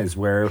Many Eyes,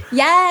 where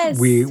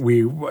we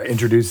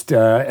introduced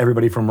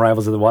everybody from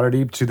Rivals of the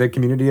Waterdeep to the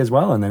community as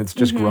well. And then it's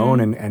just grown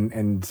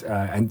and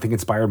I think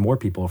inspired more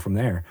people from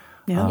there.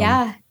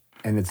 Yeah.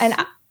 And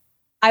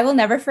I will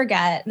never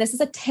forget, this is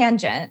a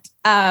tangent.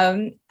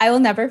 I will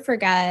never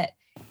forget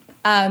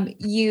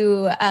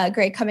you,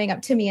 Greg, coming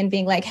up to me and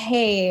being like,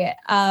 hey,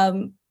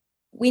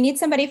 we need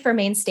somebody for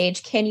main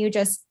stage. Can you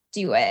just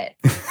do it?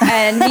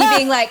 And me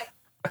being like,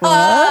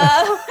 okay.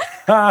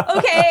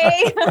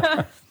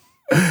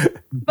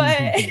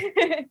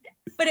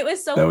 but it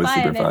was so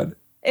fun. Super fun.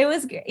 It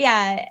was,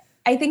 yeah.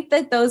 I think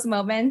that those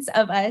moments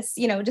of us,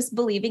 just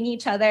believing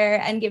each other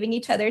and giving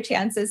each other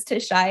chances to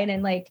shine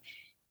and like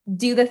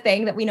do the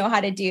thing that we know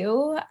how to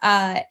do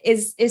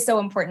is so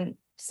important.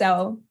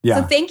 So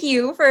thank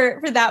you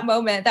for that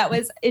moment. That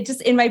was it,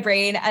 just in my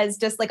brain as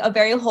just like a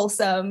very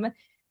wholesome,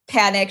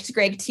 panicked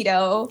Greg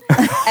Tito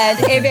and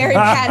a very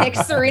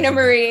panicked Serena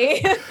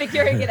Marie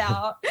figuring it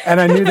out.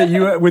 And I knew that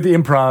you, with the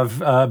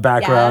improv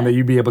background, that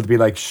you'd be able to be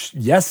like,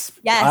 yes,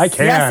 I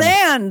can. Yes,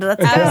 and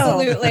let's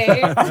absolutely.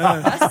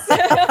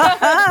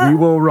 We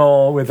will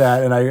roll with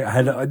that. And I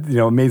had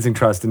amazing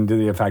trust into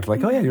the fact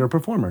like, oh yeah, you're a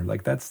performer.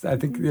 Like that's, I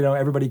think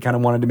everybody kind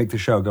of wanted to make the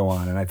show go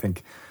on, and I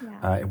think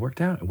it worked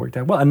out. It worked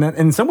out well. And then,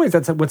 in some ways,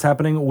 that's what's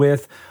happening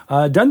with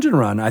Dungeon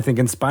Run. I think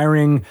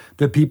inspiring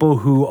the people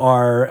who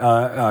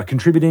are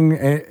contributing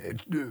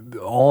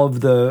all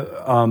of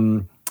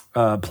the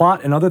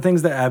plot and other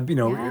things that have,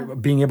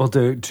 being able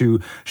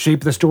to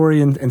shape the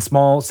story in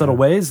small, subtle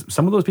ways.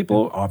 Some of those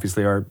people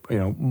obviously are,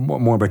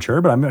 more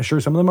mature, but I'm sure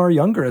some of them are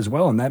younger as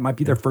well. And that might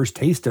be their first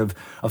taste of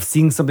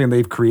seeing something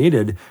they've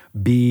created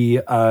be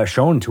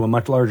shown to a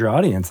much larger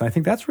audience. And I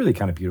think that's really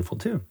kind of beautiful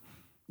too.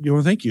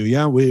 Thank you.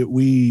 Yeah,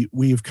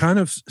 we've kind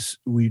of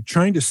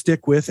trying to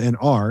stick with and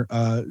are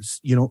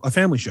a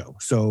family show.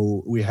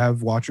 So we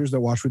have watchers that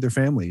watch with their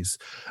families,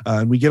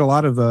 and we get a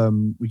lot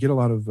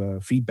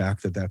of feedback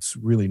that's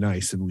really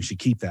nice, and we should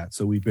keep that.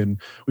 So we've been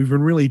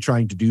really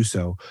trying to do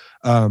so.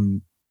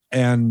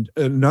 And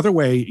another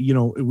way,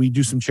 we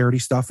do some charity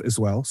stuff as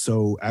well.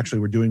 So actually,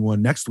 we're doing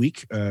one next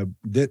week,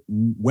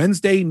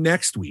 Wednesday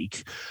next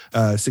week,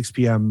 6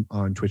 p.m.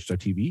 on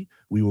twitch.tv.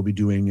 We will be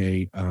doing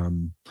a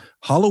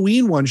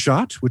Halloween one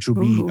shot, which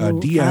will be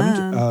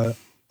DM'd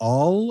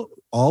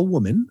all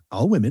women,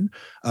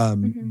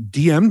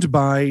 DM'd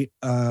by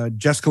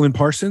Jessica Lynn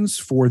Parsons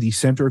for the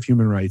Center of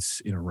Human Rights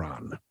in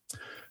Iran.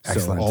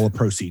 Excellent. So all the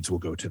proceeds will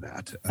go to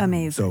that.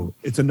 Amazing. So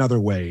it's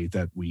another way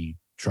that we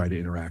try to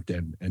interact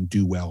and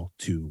do well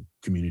to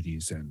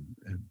communities and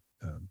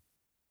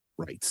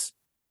rights,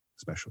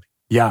 especially.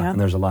 Yeah, and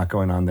there's a lot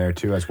going on there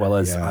too, as well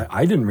as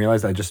I didn't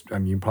realize.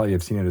 You probably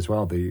have seen it as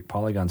well. The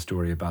Polygon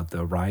story about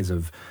the rise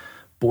of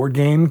board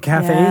game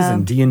cafes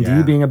and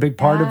D&D being a big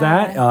part of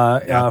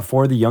that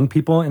for the young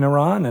people in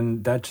Iran,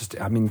 and that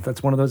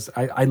that's one of those.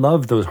 I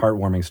love those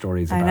heartwarming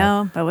stories. I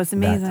know, that was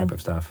amazing. That type of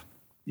stuff.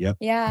 Yep.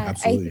 Yeah,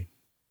 absolutely.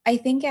 I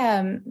think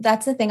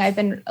that's the thing I've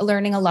been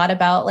learning a lot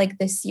about, like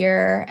this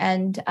year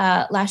and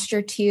last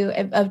year too,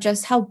 of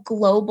just how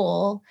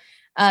global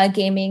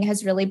gaming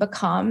has really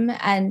become,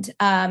 and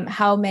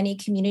how many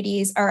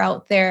communities are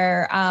out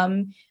there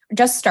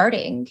just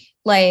starting,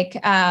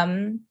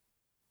 and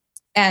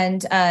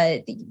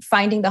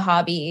finding the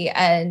hobby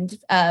and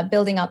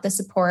building out the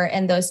support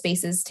and those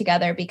spaces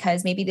together,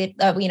 because maybe they,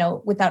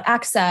 without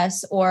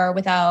access or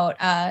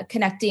without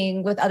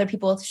connecting with other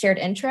people with shared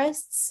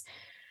interests.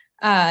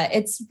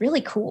 It's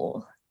really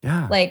cool.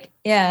 Yeah.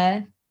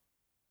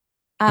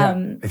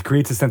 It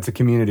creates a sense of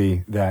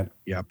community that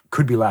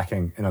could be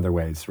lacking in other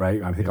ways,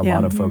 right? I think a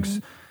lot of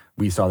folks,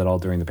 we saw that all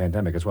during the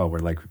pandemic as well,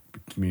 where like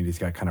communities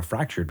got kind of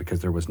fractured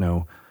because there was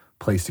no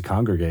place to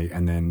congregate,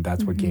 and then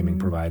that's what gaming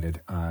provided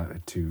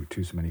to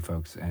so many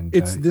folks. And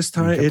it's this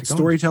time it's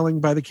storytelling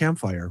by the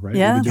campfire, right?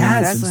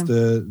 Yeah,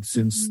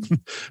 since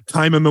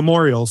time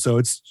immemorial. So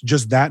it's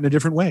just that in a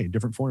different way,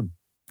 different form.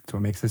 That's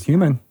what makes us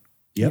human.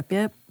 Yep.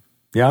 Yeah.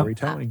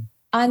 Storytelling.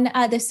 On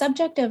the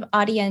subject of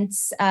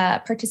audience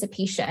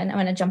participation, I'm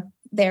going to jump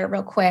there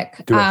real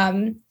quick.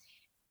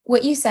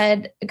 What you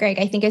said, Greg,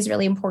 I think is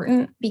really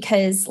important,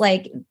 because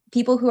like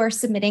people who are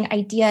submitting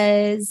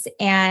ideas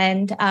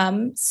and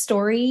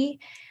story,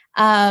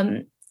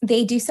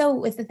 they do so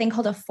with a thing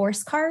called a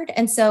force card.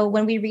 And so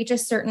when we reach a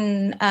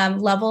certain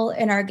level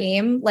in our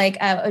game, like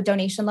a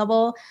donation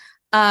level,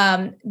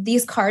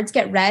 these cards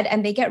get read,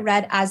 and they get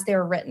read as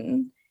they're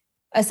written,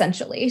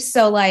 essentially.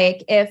 So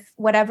like if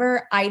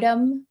whatever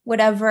item,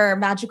 whatever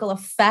magical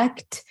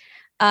effect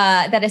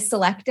that is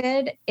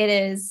selected, it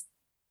is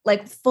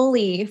like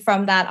fully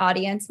from that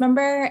audience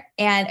member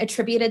and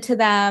attributed to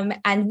them,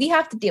 and we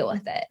have to deal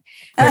with it,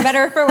 for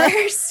better or for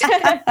worse.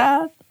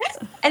 And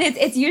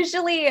it's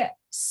usually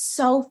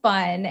so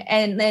fun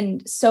and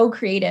then so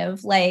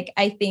creative. Like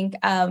I think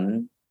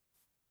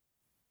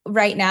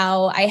right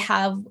now I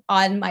have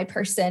on my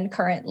person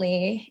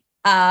currently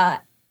a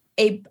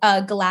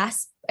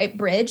glass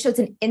bridge. So it's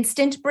an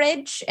instant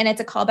bridge, and it's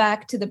a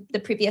callback to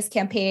the previous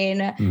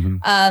campaign.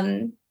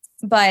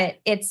 But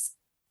it's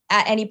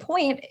at any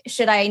point,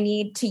 should I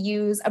need to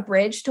use a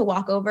bridge to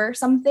walk over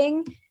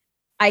something,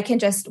 I can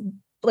just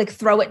like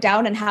throw it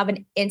down and have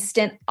an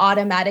instant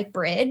automatic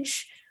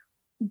bridge.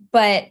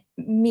 But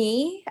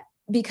me,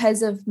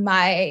 because of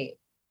my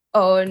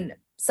own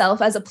self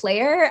as a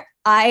player,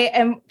 I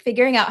am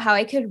figuring out how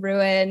I could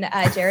ruin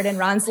Jared and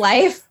Ron's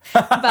life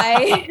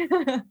by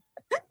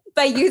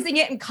using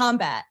it in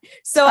combat.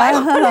 So I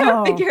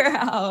want to figure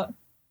out.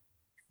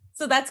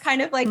 So that's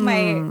kind of like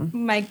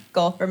my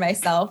goal for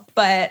myself.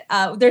 But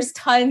there's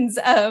tons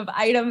of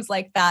items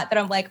like that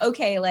I'm like,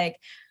 okay, like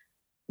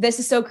this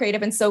is so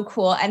creative and so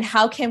cool. And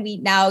how can we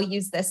now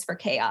use this for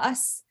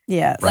chaos?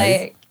 Yeah.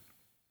 Like,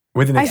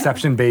 With an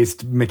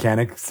exception-based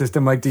mechanic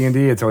system like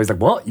D&D, it's always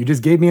like, well, you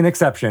just gave me an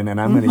exception, and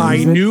I'm going to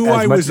use it. I knew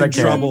I was in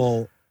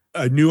trouble.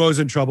 I knew I was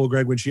in trouble,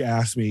 Greg, when she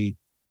asked me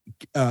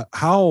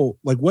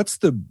what's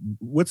the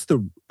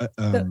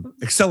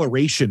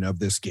acceleration of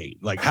this gate?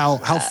 Like how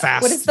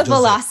fast? What is the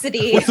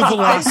velocity? What's the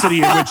velocity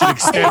in which it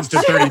extends to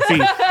 30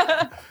 feet?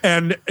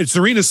 And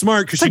Serena's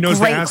smart because she knows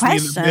to ask me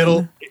in the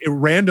middle,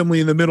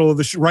 randomly in the middle of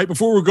the right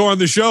before we go on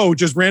the show,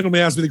 just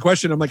randomly ask me the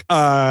question. I'm like,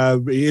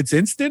 it's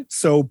instant,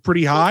 so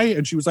pretty high.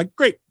 And she was like,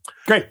 great.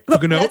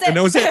 Took a note, and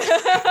that was it.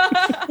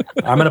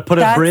 I'm going to put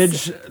a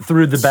bridge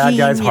through the bad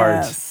guy's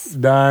heart.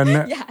 Done.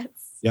 Yes.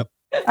 Yep.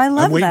 I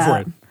love I'm waiting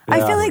that. for it.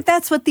 I feel like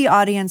that's what the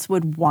audience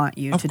would want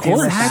you to do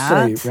with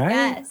that. Right?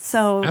 Yes.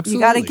 So you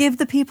got to give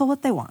the people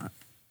what they want.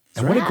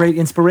 And what a great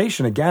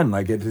inspiration. Again,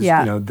 like it is,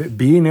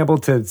 being able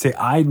to say,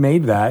 I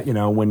made that,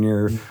 when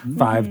you're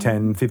 5,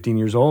 10, 15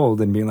 years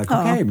old and being like,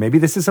 okay, maybe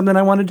this is something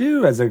I want to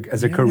do as a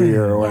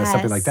career or as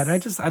something like that.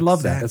 I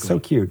love that. That's so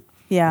cute.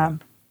 Yeah.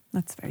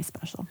 That's very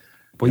special.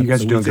 Well, you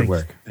guys are doing good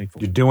work.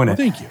 Thankful. You're doing it.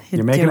 Thank you.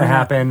 You're making it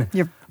happen.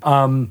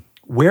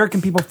 Where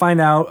can people find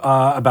out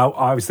about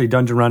obviously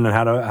Dungeon Run and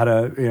how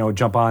to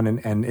jump on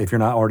and if you're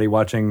not already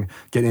watching,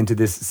 get into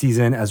this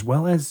season as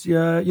well as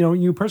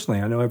you personally?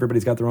 I know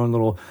everybody's got their own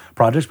little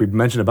projects. We've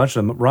mentioned a bunch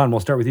of them. Ron,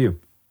 we'll start with you.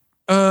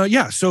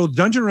 So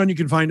Dungeon Run, you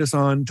can find us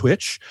on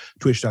Twitch,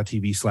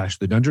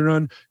 twitch.tv/The Dungeon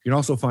Run. You can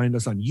also find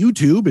us on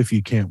YouTube if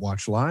you can't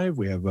watch live.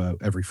 We have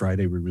every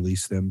Friday we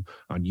release them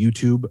on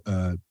YouTube,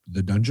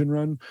 The Dungeon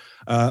Run.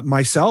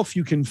 Myself,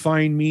 you can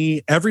find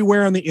me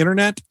everywhere on the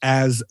internet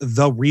as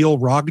The Real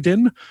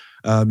Rogden.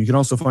 You can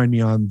also find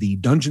me on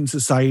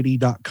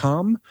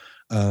thedungeonsociety.com.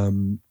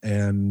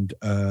 And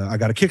I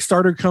got a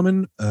Kickstarter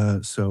coming.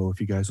 So if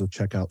you guys will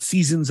check out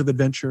Seasons of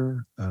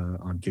Adventure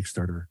on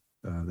Kickstarter,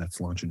 that's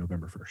launching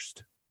November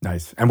 1st.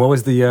 Nice. And what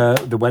was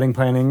the wedding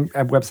planning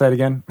website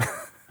again?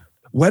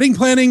 Wedding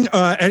planning,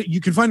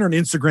 you can find her on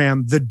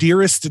Instagram, The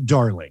Dearest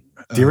Darling.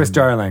 Dearest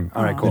Darling.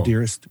 All right, cool.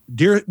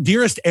 The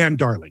Dearest and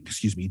Darling,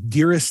 excuse me.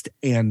 Dearest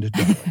and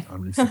Darling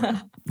on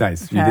Instagram.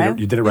 Nice.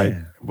 You did it right.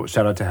 Yeah. Well,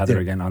 shout out to Heather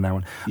again on that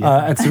one.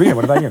 Yeah. And Serena,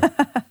 what about you?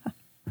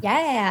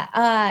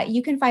 Yeah.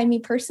 You can find me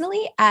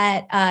personally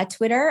at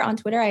Twitter. On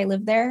Twitter, I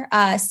live there.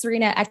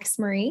 Serena X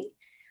Marie.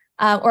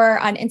 Or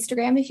on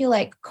Instagram, if you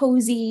like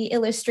cozy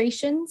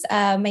illustrations.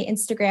 My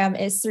Instagram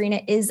is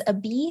Serena is a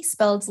bee,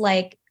 spelled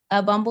like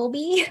a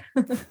bumblebee.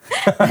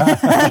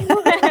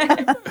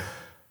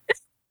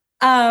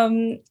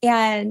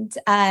 And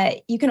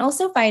you can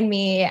also find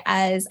me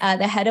as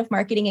the head of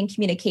marketing and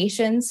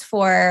communications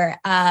for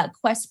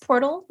Quest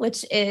Portal,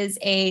 which is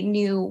a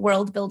new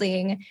world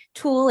building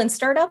tool and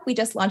startup. We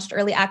just launched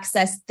early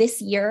access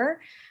this year,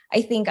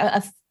 I think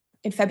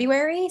in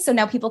February. So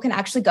now people can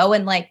actually go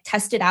and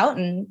test it out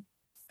and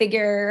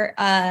figure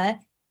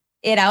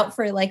it out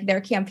for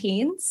their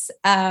campaigns.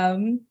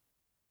 And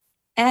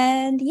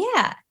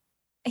yeah,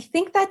 I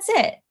think that's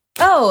it.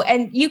 Oh,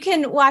 and you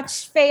can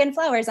watch Faye and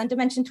Flowers on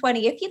Dimension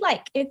 20 if you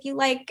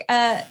like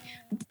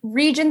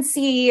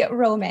Regency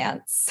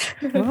romance.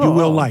 You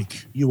will like.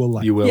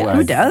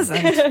 Who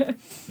doesn't?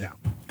 Yeah.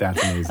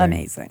 That's amazing.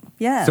 Amazing.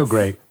 Yeah. So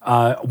great.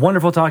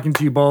 Wonderful talking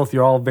to you both.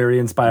 You're all very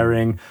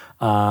inspiring.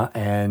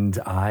 And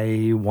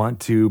I want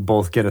to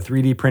both get a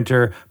 3D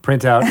printer,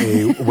 print out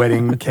a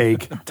wedding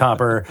cake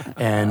topper,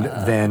 and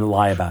then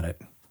lie about it.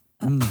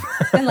 And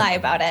lie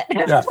about it.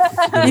 Yeah.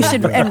 You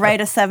should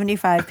write a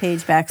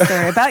 75-page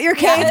backstory about your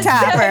cake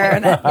topper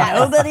that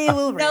nobody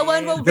will read. No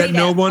one will read it.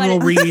 No one will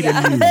read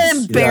and use.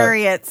 And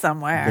bury it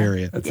somewhere.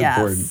 Bury it. That's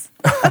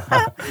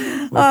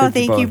important. Well,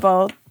 thank you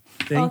both.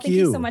 Thank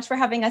you so much for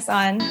having us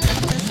on.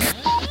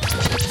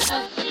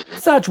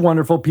 Such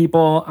wonderful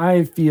people.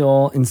 I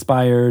feel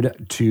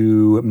inspired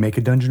to make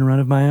a dungeon run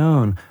of my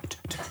own.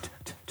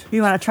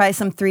 You want to try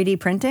some 3D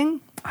printing?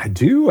 I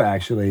do,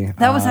 actually.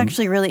 That was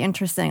actually really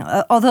interesting.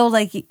 Although,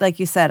 like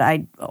you said,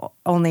 I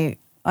only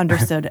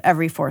understood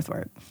every fourth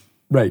word.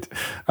 Right.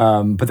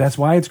 But that's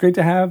why it's great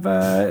to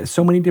have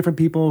so many different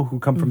people who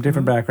come from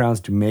different backgrounds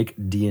to make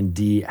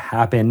D&D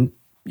happen.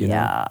 You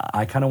know,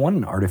 I kind of want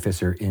an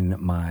artificer in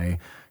my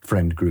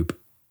friend group.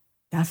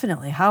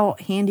 Definitely. How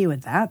handy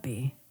would that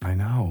be? I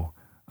know.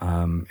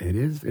 It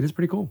is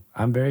pretty cool.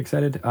 I'm very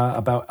excited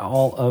about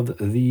all of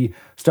the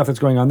stuff that's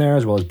going on there,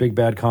 as well as Big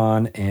Bad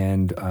Con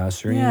and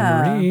Serena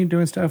and Marie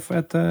doing stuff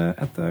at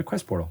the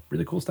Quest Portal.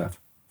 Really cool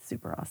stuff.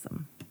 Super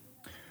awesome.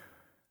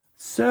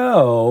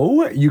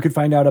 So you can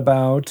find out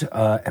about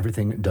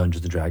everything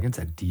Dungeons & Dragons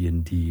at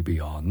D&D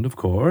Beyond, of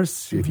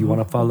course. If you want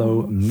to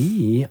follow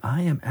me,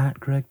 I am at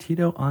Greg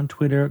Tito on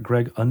Twitter,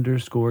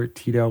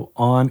 Greg_Tito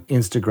on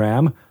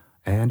Instagram.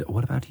 And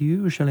what about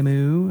you, Shelly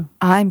Moo?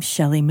 I'm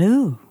Shelly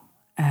Moo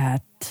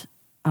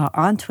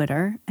on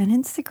Twitter and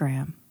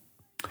Instagram.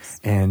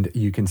 And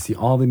you can see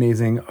all the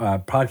amazing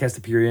podcast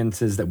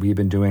appearances that we've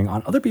been doing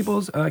on other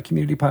people's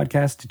community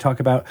podcasts to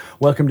talk about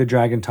Welcome to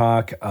Dragon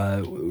Talk.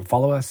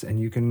 Follow us and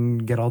you can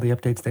get all the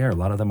updates there. A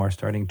lot of them are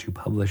starting to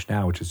publish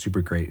now, which is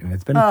super great. And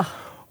it's been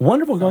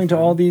wonderful going to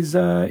all these.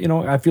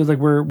 I feel like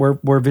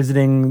we're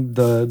visiting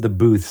the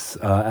booths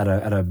at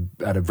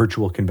a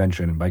virtual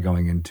convention by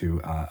going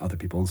into other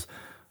people's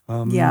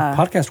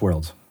podcast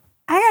worlds.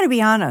 I got to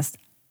be honest.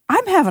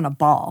 I'm having a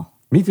ball.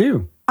 Me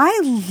too. I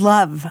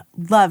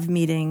love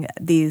meeting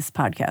these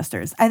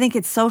podcasters. I think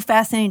it's so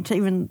fascinating to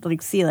even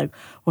see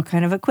what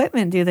kind of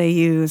equipment do they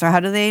use, or how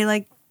do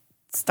they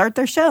start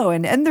their show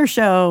and end their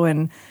show,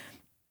 and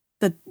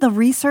the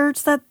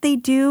research that they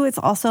do. It's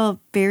also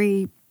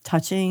very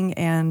touching,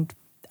 and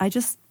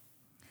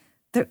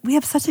we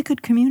have such a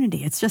good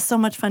community. It's just so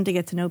much fun to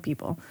get to know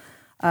people.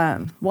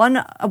 One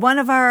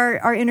of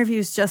our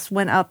interviews just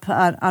went up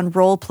on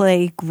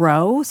Roleplay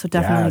Grow, so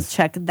definitely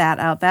check that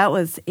out. That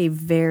was a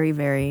very,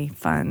 very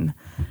fun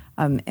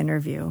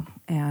interview,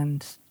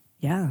 and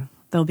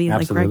they'll be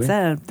like Greg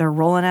said, they're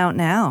rolling out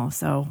now,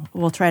 so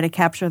we'll try to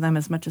capture them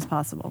as much as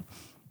possible.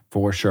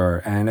 For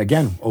sure. And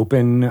again,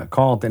 open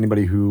call to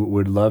anybody who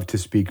would love to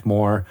speak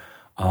more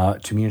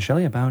to me and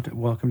Shelly about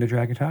Welcome to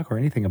Dragon Talk or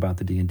anything about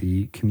the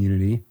D&D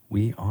community.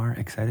 We are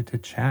excited to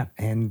chat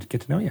and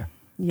get to know you.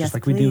 Yes, just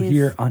like we do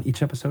here on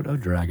each episode of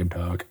Dragon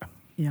Talk.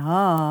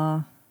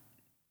 Yeah.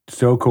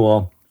 So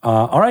cool.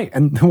 All right.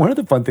 And one of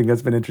the fun things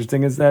that's been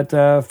interesting is that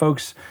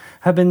folks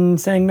have been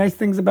saying nice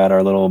things about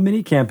our little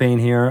mini campaign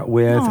here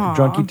with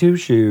Drunky Two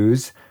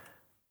Shoes.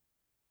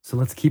 So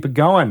let's keep it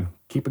going.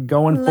 Keep it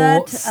going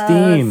full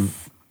steam.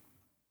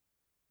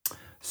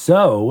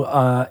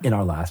 So in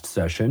our last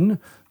session,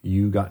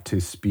 you got to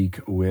speak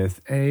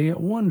with a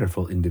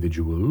wonderful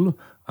individual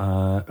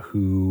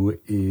who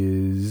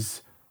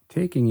is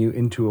taking you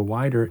into a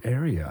wider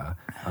area.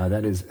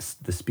 That is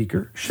the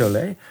speaker,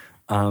 Cholet.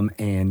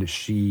 And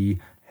she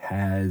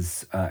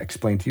has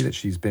explained to you that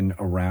she's been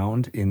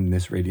around in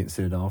this Radiant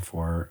Citadel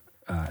for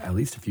at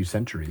least a few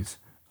centuries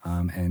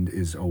and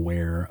is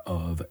aware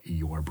of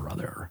your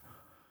brother,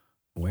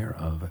 aware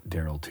of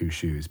Daryl Two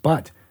Shoes.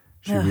 But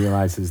she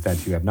realizes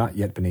that you have not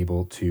yet been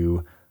able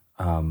to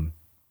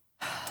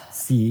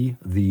see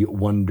the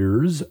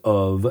wonders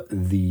of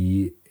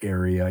the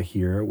area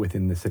here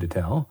within the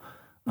Citadel.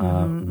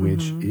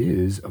 Which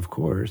is, of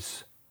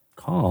course,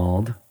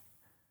 called,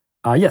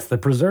 the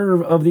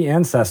Preserve of the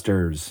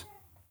Ancestors.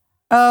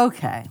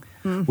 Okay.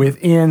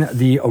 Within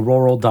the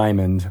Auroral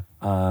Diamond,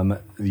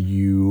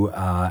 you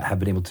have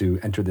been able to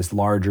enter this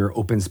larger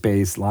open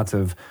space, lots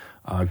of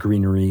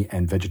greenery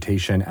and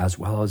vegetation, as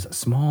well as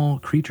small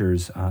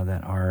creatures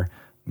that are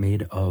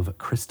made of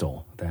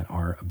crystal that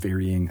are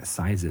varying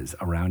sizes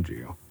around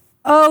you.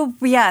 Oh,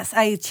 yes.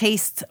 I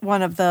chased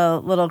one of the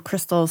little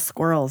crystal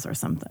squirrels or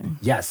something.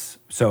 Yes.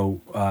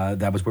 So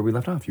that was where we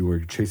left off. You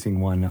were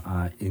chasing one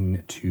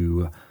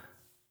into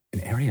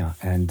an area,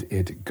 and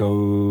it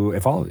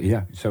followed.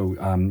 Yeah. So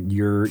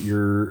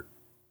your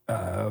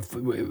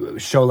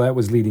Cholet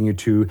was leading you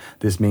to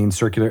this main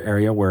circular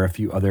area where a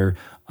few other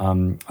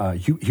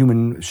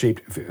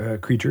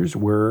human-shaped creatures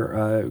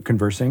were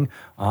conversing,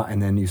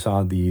 and then you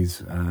saw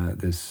this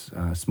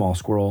small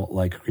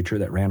squirrel-like creature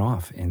that ran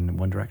off in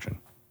one direction.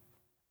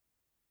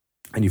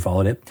 And you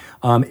followed it.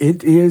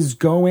 It is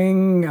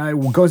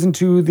goes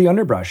into the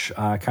underbrush,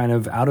 kind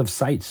of out of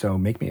sight. So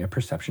make me a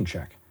perception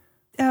check.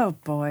 Oh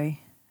boy.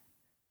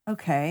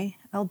 Okay,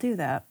 I'll do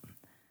that.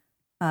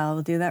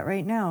 I'll do that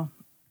right now.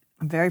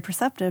 I'm very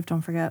perceptive.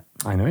 Don't forget.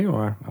 I know you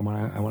are. I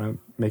want to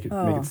make it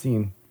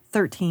seen.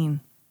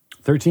 13.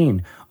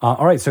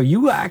 All right. So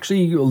you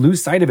actually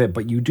lose sight of it,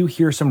 but you do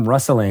hear some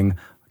rustling,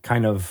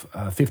 kind of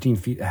 15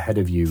 feet ahead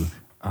of you.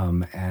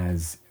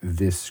 As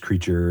this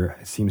creature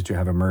seems to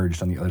have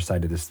emerged on the other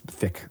side of this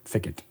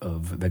thicket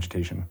of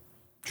vegetation,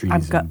 trees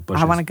and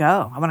bushes. I want to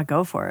go. I want to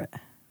go for it.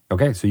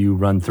 Okay, so you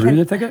run through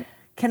the thicket?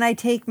 Can I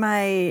take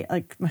my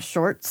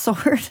short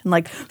sword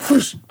and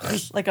whoosh,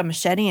 whoosh, like a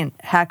machete and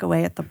hack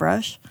away at the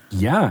brush?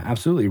 Yeah,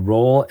 absolutely.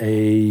 Roll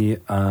a,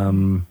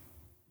 roll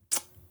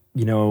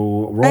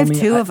I have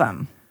two of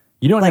them.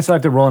 You don't necessarily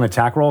have to roll an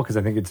attack roll because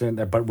I think it's in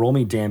there, but roll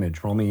me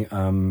damage. Roll me,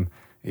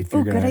 if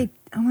you're going to...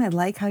 I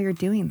like how you're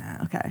doing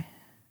that. Okay.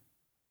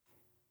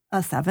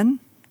 A 7?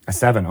 A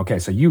 7. Okay,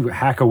 so you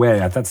hack away.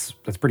 That's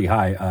pretty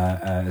high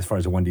as far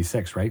as a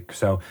 1d6, right?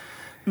 So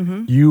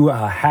you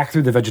hack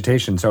through the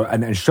vegetation. So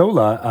and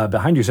Shola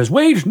behind you says,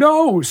 "Wait,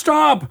 no,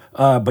 stop!"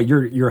 But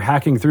you're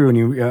hacking through, and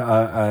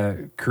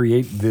you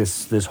create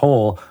this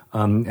hole,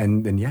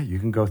 and then you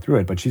can go through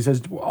it. But she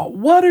says,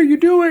 "What are you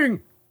doing?"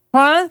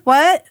 Huh?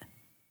 What?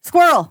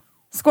 Squirrel.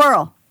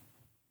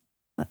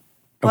 What?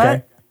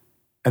 Okay.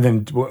 And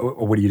then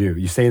what do you do?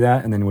 You say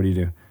that, and then what do you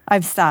do?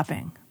 I'm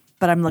stopping,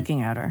 but I'm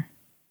looking at her.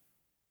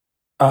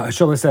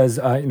 Shola says,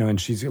 and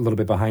she's a little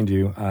bit behind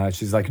you.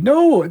 She's like,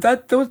 "No,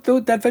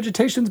 that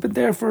vegetation's been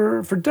there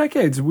for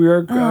decades.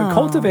 We're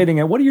cultivating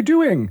it. What are you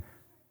doing?"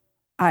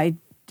 I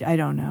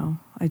don't know.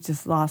 I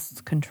just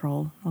lost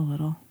control a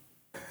little.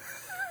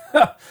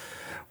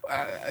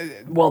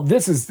 Well,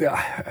 this is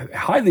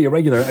highly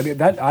irregular. I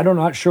mean, I'm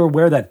not sure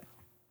where that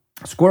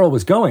squirrel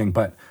was going,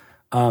 but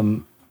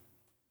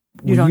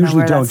you don't know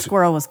where that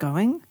squirrel was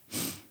going?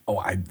 Oh,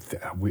 I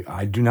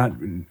do not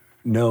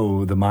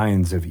know the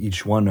minds of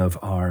each one of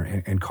our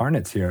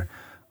incarnates here.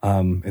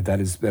 That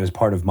is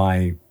part of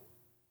my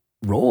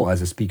role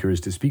as a speaker, is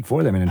to speak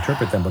for them and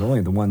interpret them, but only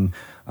the one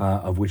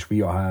of which we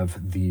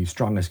have the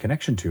strongest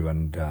connection to.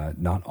 And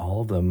not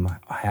all of them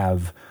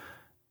have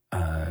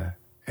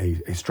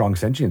a strong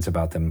sentience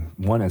about them.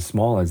 One as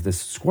small as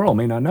this squirrel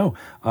may not know.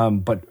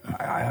 But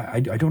I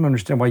don't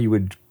understand why you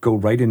would go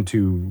right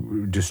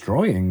into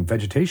destroying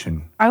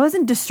vegetation. I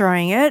wasn't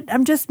destroying it.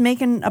 I'm just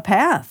making a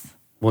path.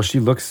 Well, she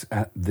looks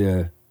at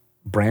the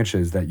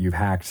branches that you've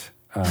hacked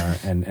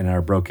and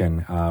are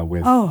broken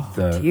with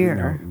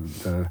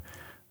the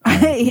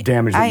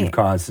damage that you've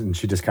caused, and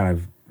she just kind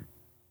of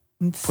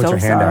puts her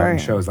hand out and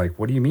shows, like,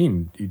 what do you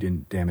mean you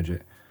didn't damage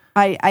it?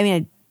 I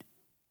mean,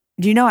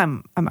 do you know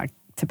I'm a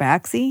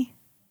tabaxi?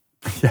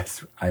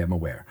 Yes, I am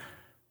aware.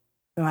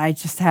 So I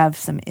just have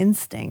some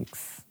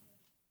instincts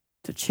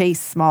to chase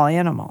small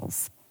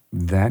animals.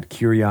 That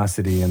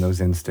curiosity and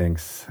those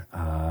instincts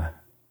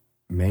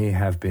may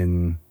have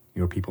been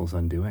your people's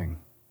undoing.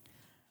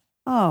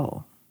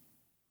 Oh,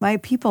 my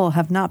people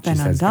have not been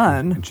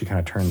undone. And she kind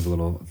of turns a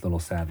little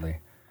sadly.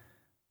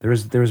 There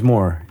is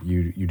more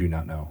you do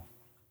not know.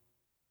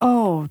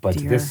 Oh, but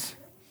dear.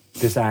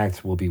 this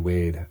act will be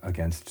weighed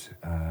against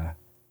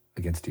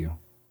you.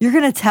 You're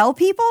going to tell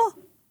people?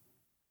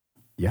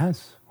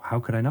 Yes. How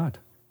could I not?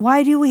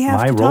 Why do we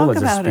have to talk about it? My role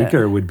as a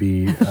speaker would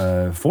be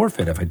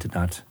forfeit if I did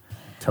not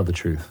tell the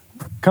truth.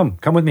 Come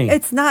with me.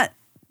 It's not.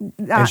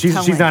 And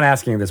she's not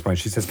asking at this point.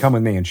 She says, "Come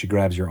with me," and she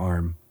grabs your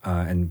arm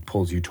and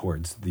pulls you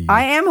towards the.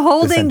 I am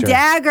holding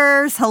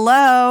daggers.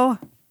 Hello.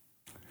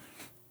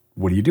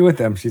 What do you do with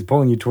them? She's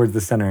pulling you towards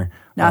the center.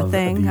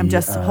 Nothing. I'm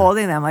just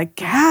holding them. Like,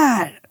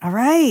 God. All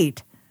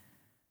right.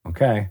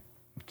 Okay.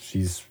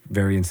 She's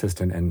very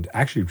insistent and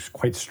actually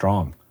quite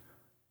strong.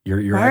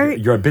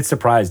 You're a bit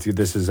surprised.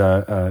 This is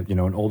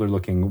an older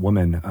looking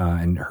woman,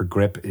 and her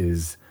grip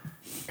is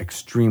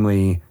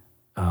extremely.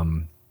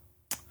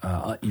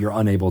 You're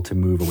unable to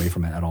move away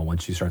from it at all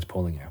once she starts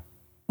pulling you.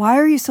 Why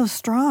are you so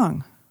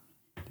strong?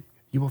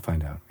 You will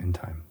find out in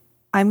time.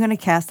 I'm going to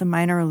cast a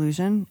minor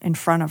illusion in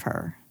front of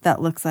her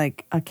that looks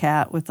like a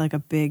cat with like a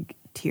big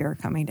tear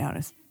coming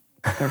down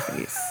their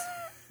face.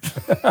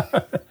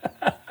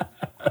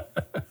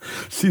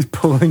 She's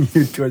pulling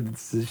you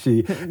towards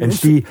she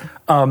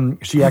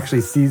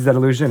actually sees that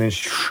illusion and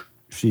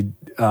she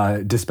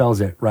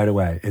dispels it right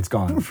away. It's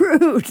gone.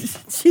 Rude.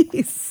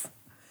 Jeez.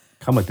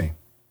 Come with me.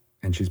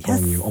 And she's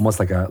pulling you almost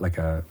like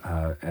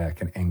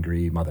an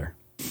angry mother.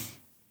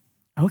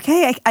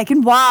 Okay, I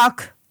can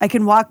walk. I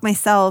can walk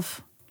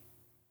myself.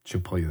 She'll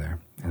pull you there,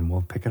 and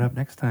we'll pick it up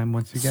next time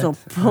once you get She'll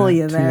pull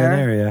you to there. that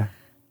area.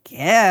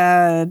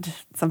 Good.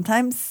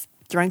 Sometimes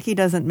Drunky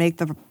doesn't make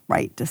the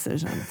right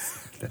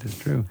decisions. That is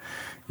true.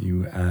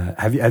 You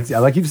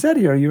like you've said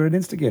here, you're an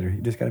instigator.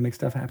 You just got to make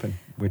stuff happen,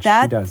 which she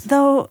does. That,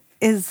 though,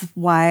 is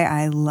why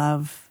I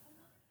love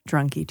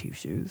Drunky Two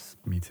Shoes.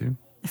 Me too.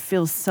 It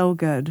feels so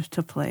good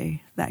to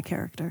play that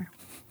character.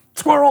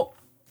 Squirrel!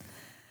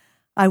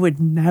 I would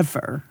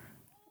never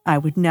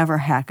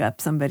hack up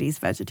somebody's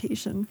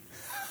vegetation.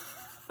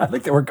 I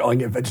think that we're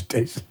calling it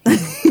vegetation.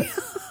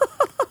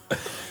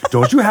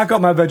 Don't you hack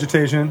up my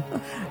vegetation.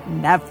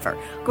 Never.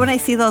 When I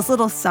see those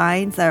little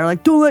signs that are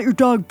like, don't let your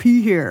dog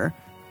pee here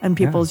in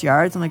people's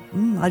yards, I'm like,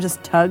 I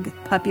just tug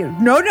puppy.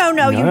 No,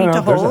 you need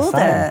to hold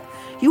it.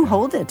 You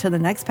hold it to the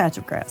next patch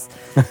of grass.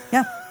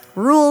 Yeah.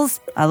 Rules.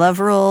 I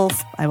love rules.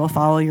 I will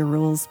follow your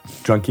rules.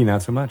 Drunky,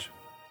 not so much.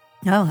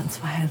 No, that's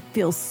why it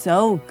feels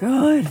so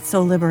good. It's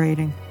so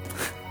liberating.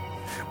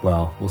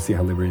 Well, we'll see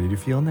how liberated you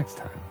feel next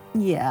time.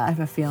 Yeah, I have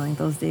a feeling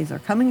those days are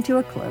coming to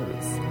a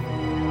close.